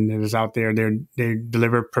brand that is out there. They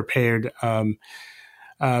deliver prepared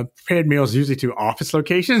meals usually to office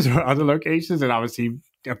locations or other locations, and obviously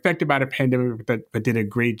affected by the pandemic, but did a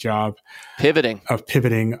great job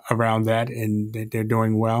pivoting around that, and they're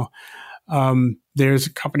doing well. There's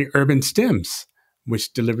a company, Urban Stems,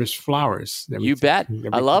 which delivers flowers. You bet.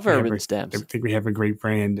 I love Urban Stems. I think we have a great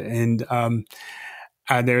brand. And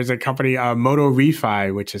there's a company, Moto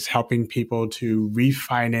Refi, which is helping people to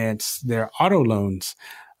refinance their auto loans.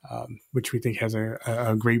 which we think has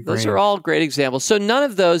a great brand. Those are all great examples. So none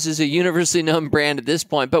of those is a universally known brand at this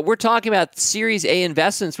point, but we're talking about Series A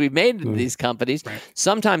investments we've made in these companies,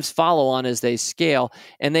 sometimes follow on as they scale,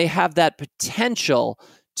 and they have that potential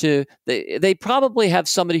to, they probably have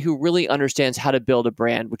somebody who really understands how to build a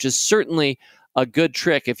brand, which is certainly a good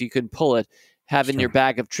trick if you can pull it. Having your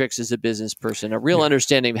bag of tricks as a business person, a real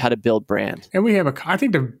understanding of how to build brand. And we have, I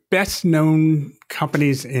think, the best known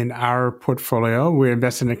companies in our portfolio. We're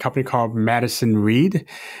invested in a company called Madison Reed.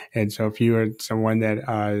 And so if you are someone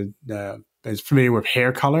that is familiar with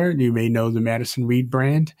hair color, you may know the Madison Reed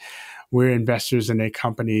brand. We're investors in a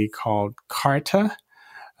company called Carta,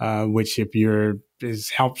 which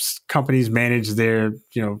helps companies manage their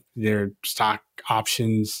stock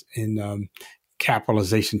options in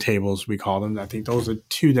capitalization tables, we call them. I think those are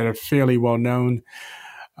two that are fairly well known.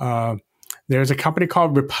 There's a company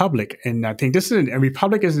called Republic, and I think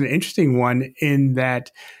Republic is an interesting one in that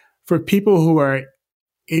for people who are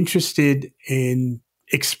interested in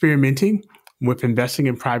experimenting with investing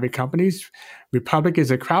in private companies, Republic is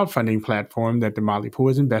a crowdfunding platform that the Motley Fool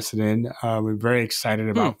is invested in. We're very excited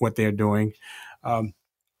about what they're doing. And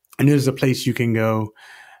there's a place you can go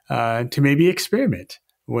to maybe experiment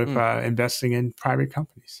with investing in private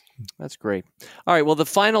companies. That's great. All right. Well, the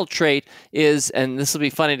final trait is, and this will be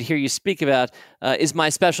funny to hear you speak about, is my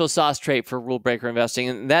special sauce trait for rule breaker investing.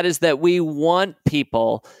 And that is that we want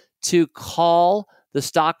people to call the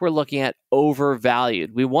stock we're looking at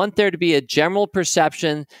overvalued. We want there to be a general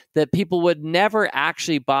perception that people would never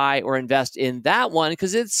actually buy or invest in that one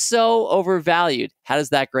because it's so overvalued. How does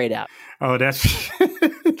that grade out? Oh, that's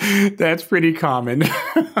that's pretty common.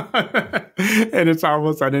 And it's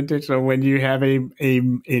almost unintentional when you have an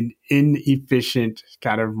inefficient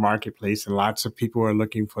kind of marketplace and lots of people are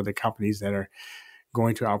looking for the companies that are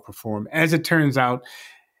going to outperform. As it turns out,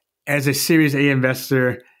 as a Series A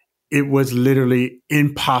investor, it was literally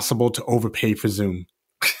impossible to overpay for Zoom.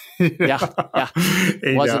 Yeah.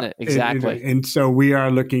 Wasn't it? Exactly. And so we are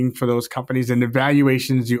looking for those companies, and the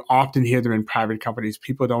valuations, you often hear them in private companies.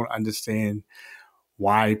 People don't understand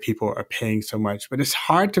why people are paying so much, but it's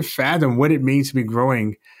hard to fathom what it means to be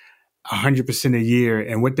growing 100% a year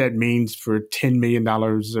and what that means for $10 million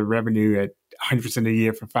of revenue at 100% a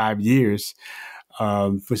year for 5 years.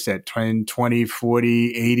 What's that? 20,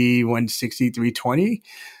 40, 80, 160, 320.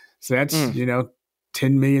 So that's,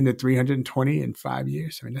 10 million to 320 in 5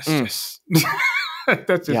 years. I mean, that's just,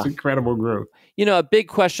 that's just incredible growth. A big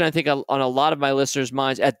question I think on a lot of my listeners'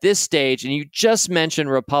 minds at this stage, and you just mentioned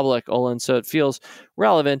Republic, Ollen, so it feels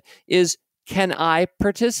relevant, is can I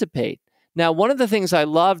participate? Now, one of the things I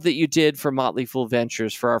loved that you did for Motley Fool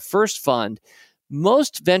Ventures for our first fund,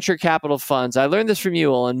 most venture capital funds, I learned this from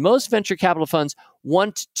you, Ollen, most venture capital funds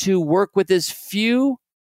want to work with as few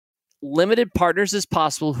limited partners as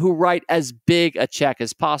possible who write as big a check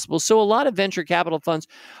as possible. So a lot of venture capital funds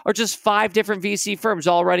are just 5 different VC firms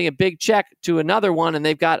all writing a big check to another one, and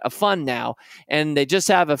they've got a fund now, and they just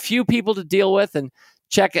have a few people to deal with and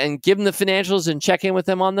check and give them the financials and check in with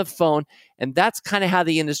them on the phone. And that's kind of how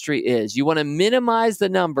the industry is. You want to minimize the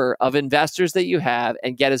number of investors that you have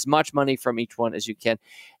and get as much money from each one as you can.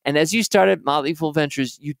 And as you started Motley Fool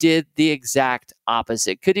Ventures, you did the exact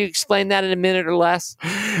opposite. Could you explain that in a minute or less?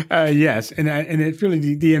 Yes. And it's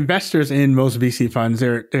really the investors in most VC funds,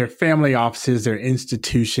 they're family offices, they're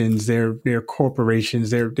institutions, they're corporations,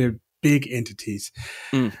 they're big entities.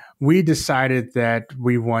 We decided that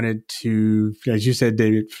we wanted to, as you said,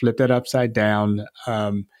 David, flip that upside down,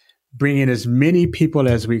 bring in as many people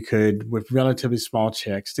as we could with relatively small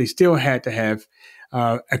checks. They still had to have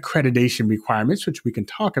accreditation requirements, which we can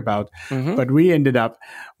talk about, but we ended up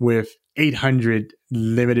with 800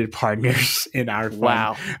 limited partners in our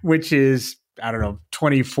fund, which is,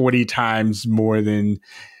 20, 40 times more than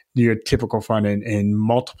your typical fund and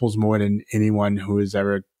multiples more than anyone who has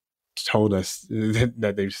ever told us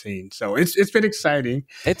that they've seen. So it's been exciting.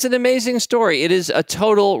 It's an amazing story. It is a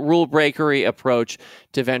total rule breakery approach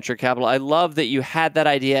to venture capital. I love that you had that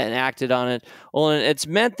idea and acted on it. Well, and it's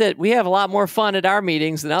meant that we have a lot more fun at our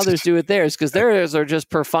meetings than others do at theirs, because theirs are just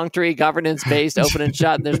perfunctory, governance-based, open and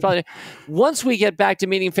shut. And there's probably, once we get back to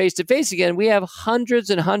meeting face-to-face again, we have hundreds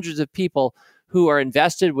and hundreds of people who are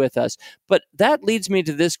invested with us. But that leads me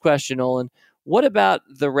to this question, Ollen. What about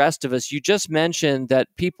the rest of us? You just mentioned that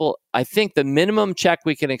people, I think the minimum check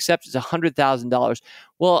we can accept is $100,000.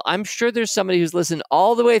 Well, I'm sure there's somebody who's listened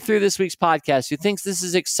all the way through this week's podcast who thinks this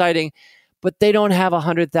is exciting, but they don't have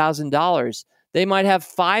 $100,000. They might have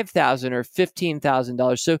 $5,000 or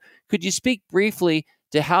 $15,000. So could you speak briefly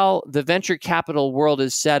to how the venture capital world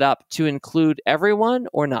is set up to include everyone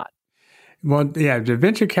or not? Well, yeah, the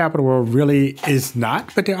venture capital world really is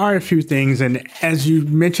not, but there are a few things. And as you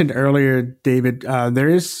mentioned earlier, David, there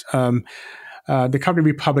is the company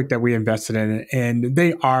Republic that we invested in, and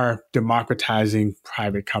they are democratizing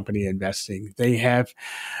private company investing. They have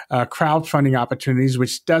crowdfunding opportunities,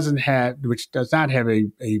 which does not have a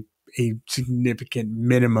significant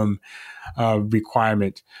minimum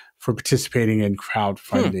requirement for participating in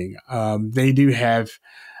crowdfunding. They do have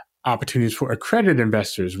opportunities for accredited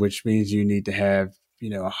investors, which means you need to have,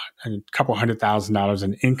 a couple $100,000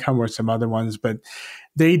 in income or some other ones, but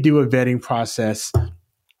they do a vetting process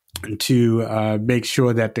to make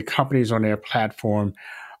sure that the companies on their platform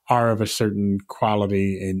are of a certain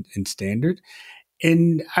quality and standard.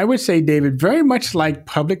 And I would say, David, very much like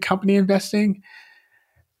public company investing,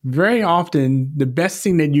 very often the best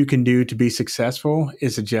thing that you can do to be successful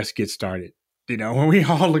is to just get started. When we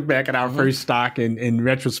all look back at our first stock in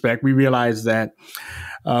retrospect, we realize that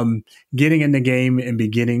getting in the game and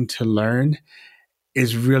beginning to learn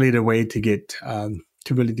is really the way to get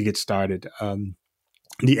started.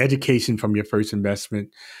 The education from your first investment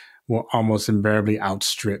will almost invariably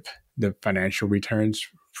outstrip the financial returns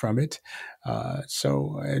from it.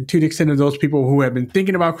 So to the extent of those people who have been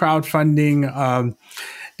thinking about crowdfunding,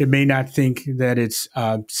 they may not think that it's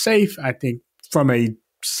safe. I think from a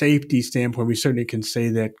safety standpoint, we certainly can say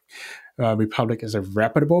that Republic is a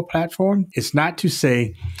reputable platform. It's not to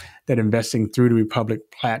say that investing through the Republic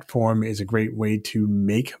platform is a great way to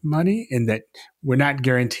make money, and that we're not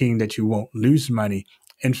guaranteeing that you won't lose money.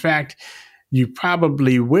 In fact, you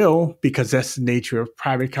probably will, because that's the nature of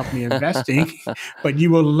private company investing, but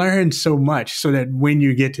you will learn so much so that when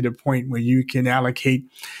you get to the point where you can allocate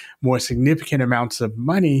more significant amounts of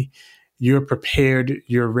money, you're prepared,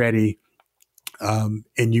 you're ready, and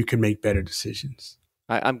you can make better decisions.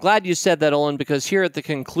 I'm glad you said that, Ollen, because here at the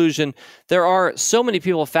conclusion, there are so many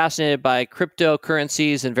people fascinated by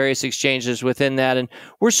cryptocurrencies and various exchanges within that, and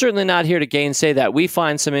we're certainly not here to gainsay that. We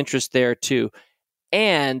find some interest there too.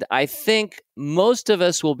 And I think most of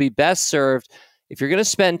us will be best served if you're going to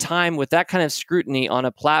spend time with that kind of scrutiny on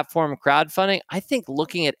a platform crowdfunding. I think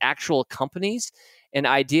looking at actual companies and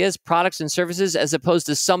ideas, products and services, as opposed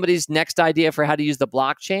to somebody's next idea for how to use the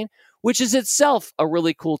blockchain, which is itself a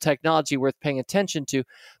really cool technology worth paying attention to.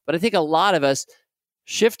 But I think a lot of us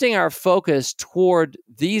shifting our focus toward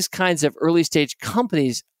these kinds of early stage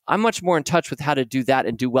companies, I'm much more in touch with how to do that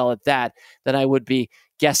and do well at that than I would be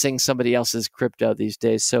guessing somebody else's crypto these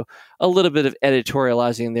days. So a little bit of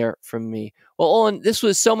editorializing there from me. Well, Ollen, this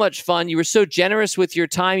was so much fun. You were so generous with your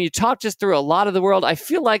time. You talked us through a lot of the world. I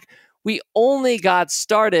feel like we only got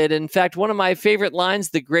started. In fact, one of my favorite lines,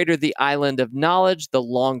 the greater the island of knowledge, the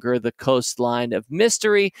longer the coastline of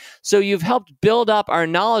mystery. So you've helped build up our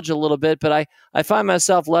knowledge a little bit, but I find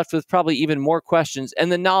myself left with probably even more questions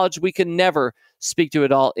and the knowledge we can never speak to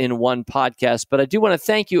it all in one podcast. But I do want to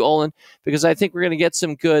thank you, Ollen, because I think we're going to get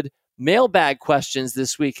some good mailbag questions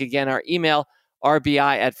this week. Again, our email,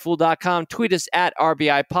 rbi@fool.com, tweet us at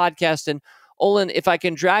RBI Podcast. And Ollen, if I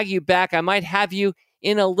can drag you back, I might have you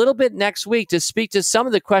in a little bit next week to speak to some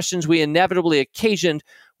of the questions we inevitably occasioned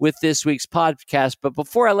with this week's podcast. But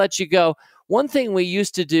before I let you go, one thing we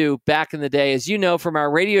used to do back in the day, as you know from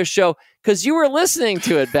our radio show, because you were listening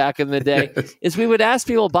to it back in the day, is we would ask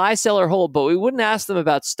people buy, sell, or hold, but we wouldn't ask them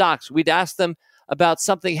about stocks. We'd ask them about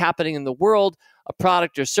something happening in the world, a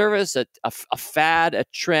product or service, a fad, a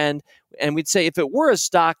trend. And we'd say, if it were a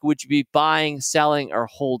stock, would you be buying, selling, or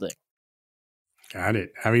holding? Got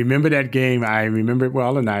it. I remember that game. I remember it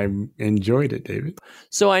well, and I enjoyed it, David.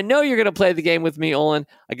 So I know you're going to play the game with me, Ollen.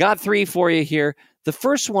 I got 3 for you here. The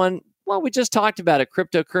first one, well, we just talked about it,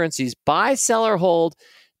 cryptocurrencies. Buy, sell, or hold,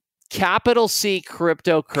 capital C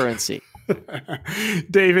cryptocurrency.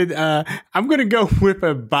 David, I'm going to go with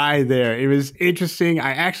a buy there. It was interesting.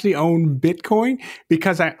 I actually own Bitcoin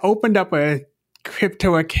because I opened up a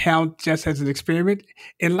crypto account just as an experiment,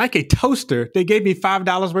 and like a toaster, they gave me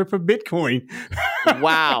 $5 worth of Bitcoin.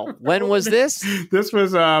 Wow. When was this? This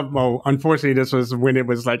was unfortunately this was when it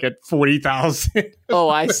was like at 40,000. Oh,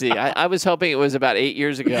 I see. I was hoping it was about 8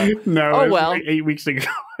 years ago. No, it was like 8 weeks ago.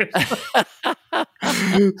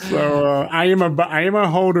 So I am a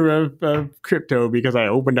holder of crypto because I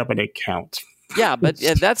opened up an account. Yeah, but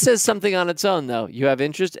that says something on its own, though. You have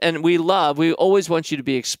interest, and we always want you to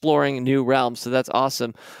be exploring new realms, so that's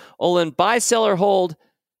awesome. Ollen, buy, sell, or hold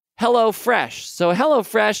HelloFresh. So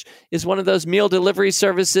HelloFresh is one of those meal delivery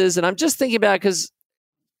services, and I'm just thinking about it because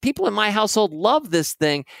people in my household love this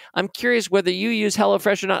thing. I'm curious whether you use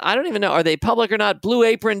HelloFresh or not. I don't even know. Are they public or not? Blue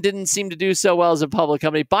Apron didn't seem to do so well as a public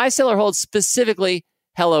company. Buy, sell, or hold specifically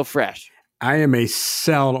HelloFresh. I am a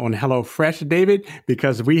sell on HelloFresh, David,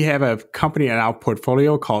 because we have a company in our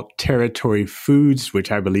portfolio called Territory Foods,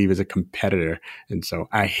 which I believe is a competitor. And so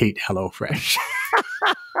I hate HelloFresh.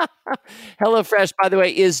 HelloFresh, by the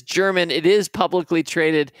way, is German. It is publicly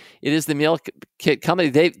traded. It is the meal kit company.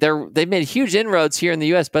 They've made huge inroads here in the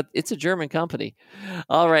U.S., but it's a German company.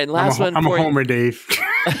 All right, and last one for you. I'm a homer, Dave.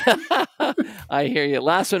 I hear you.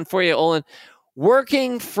 Last one for you, Ollen.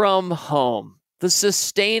 Working from home, the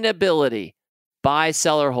sustainability, buy,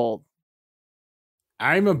 sell, or hold.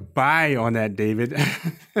 I'm a buy on that, David.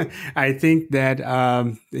 I think that,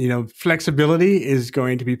 flexibility is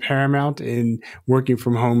going to be paramount, and working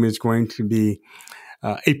from home is going to be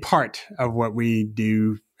a part of what we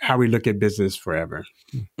do, how we look at business forever.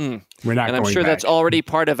 We're not and I'm going sure back. That's already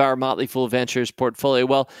part of our Motley Fool Ventures portfolio.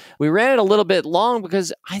 Well, we ran it a little bit long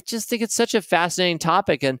because I just think it's such a fascinating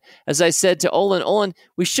topic. And as I said to Ollen,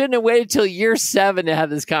 we shouldn't have waited till year 7 to have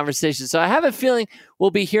this conversation. So I have a feeling we'll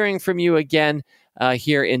be hearing from you again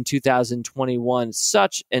here in 2021.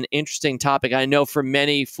 Such an interesting topic. I know for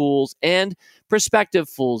many fools and prospective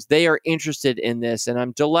fools, they are interested in this. And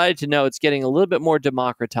I'm delighted to know it's getting a little bit more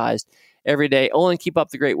democratized every day. Ollen, keep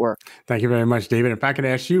up the great work. Thank you very much, David. If I could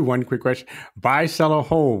ask you one quick question, buy, sell, or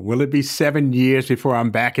hold, will it be 7 years before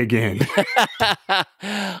I'm back again?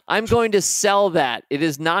 I'm going to sell that. It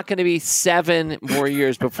is not going to be 7 more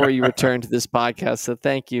years before you return to this podcast. So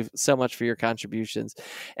thank you so much for your contributions.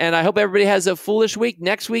 And I hope everybody has a foolish week.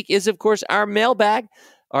 Next week is, of course, our mailbag.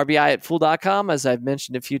 RBI@fool.com, as I've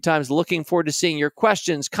mentioned a few times. Looking forward to seeing your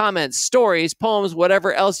questions, comments, stories, poems,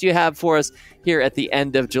 whatever else you have for us here at the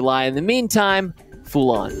end of July. In the meantime, Fool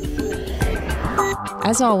on.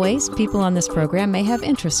 As always, people on this program may have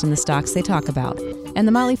interest in the stocks they talk about, and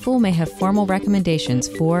the Motley Fool may have formal recommendations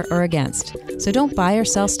for or against. So don't buy or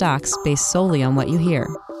sell stocks based solely on what you hear.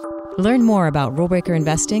 Learn more about rule breaker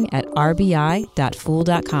investing at rbi.fool.com.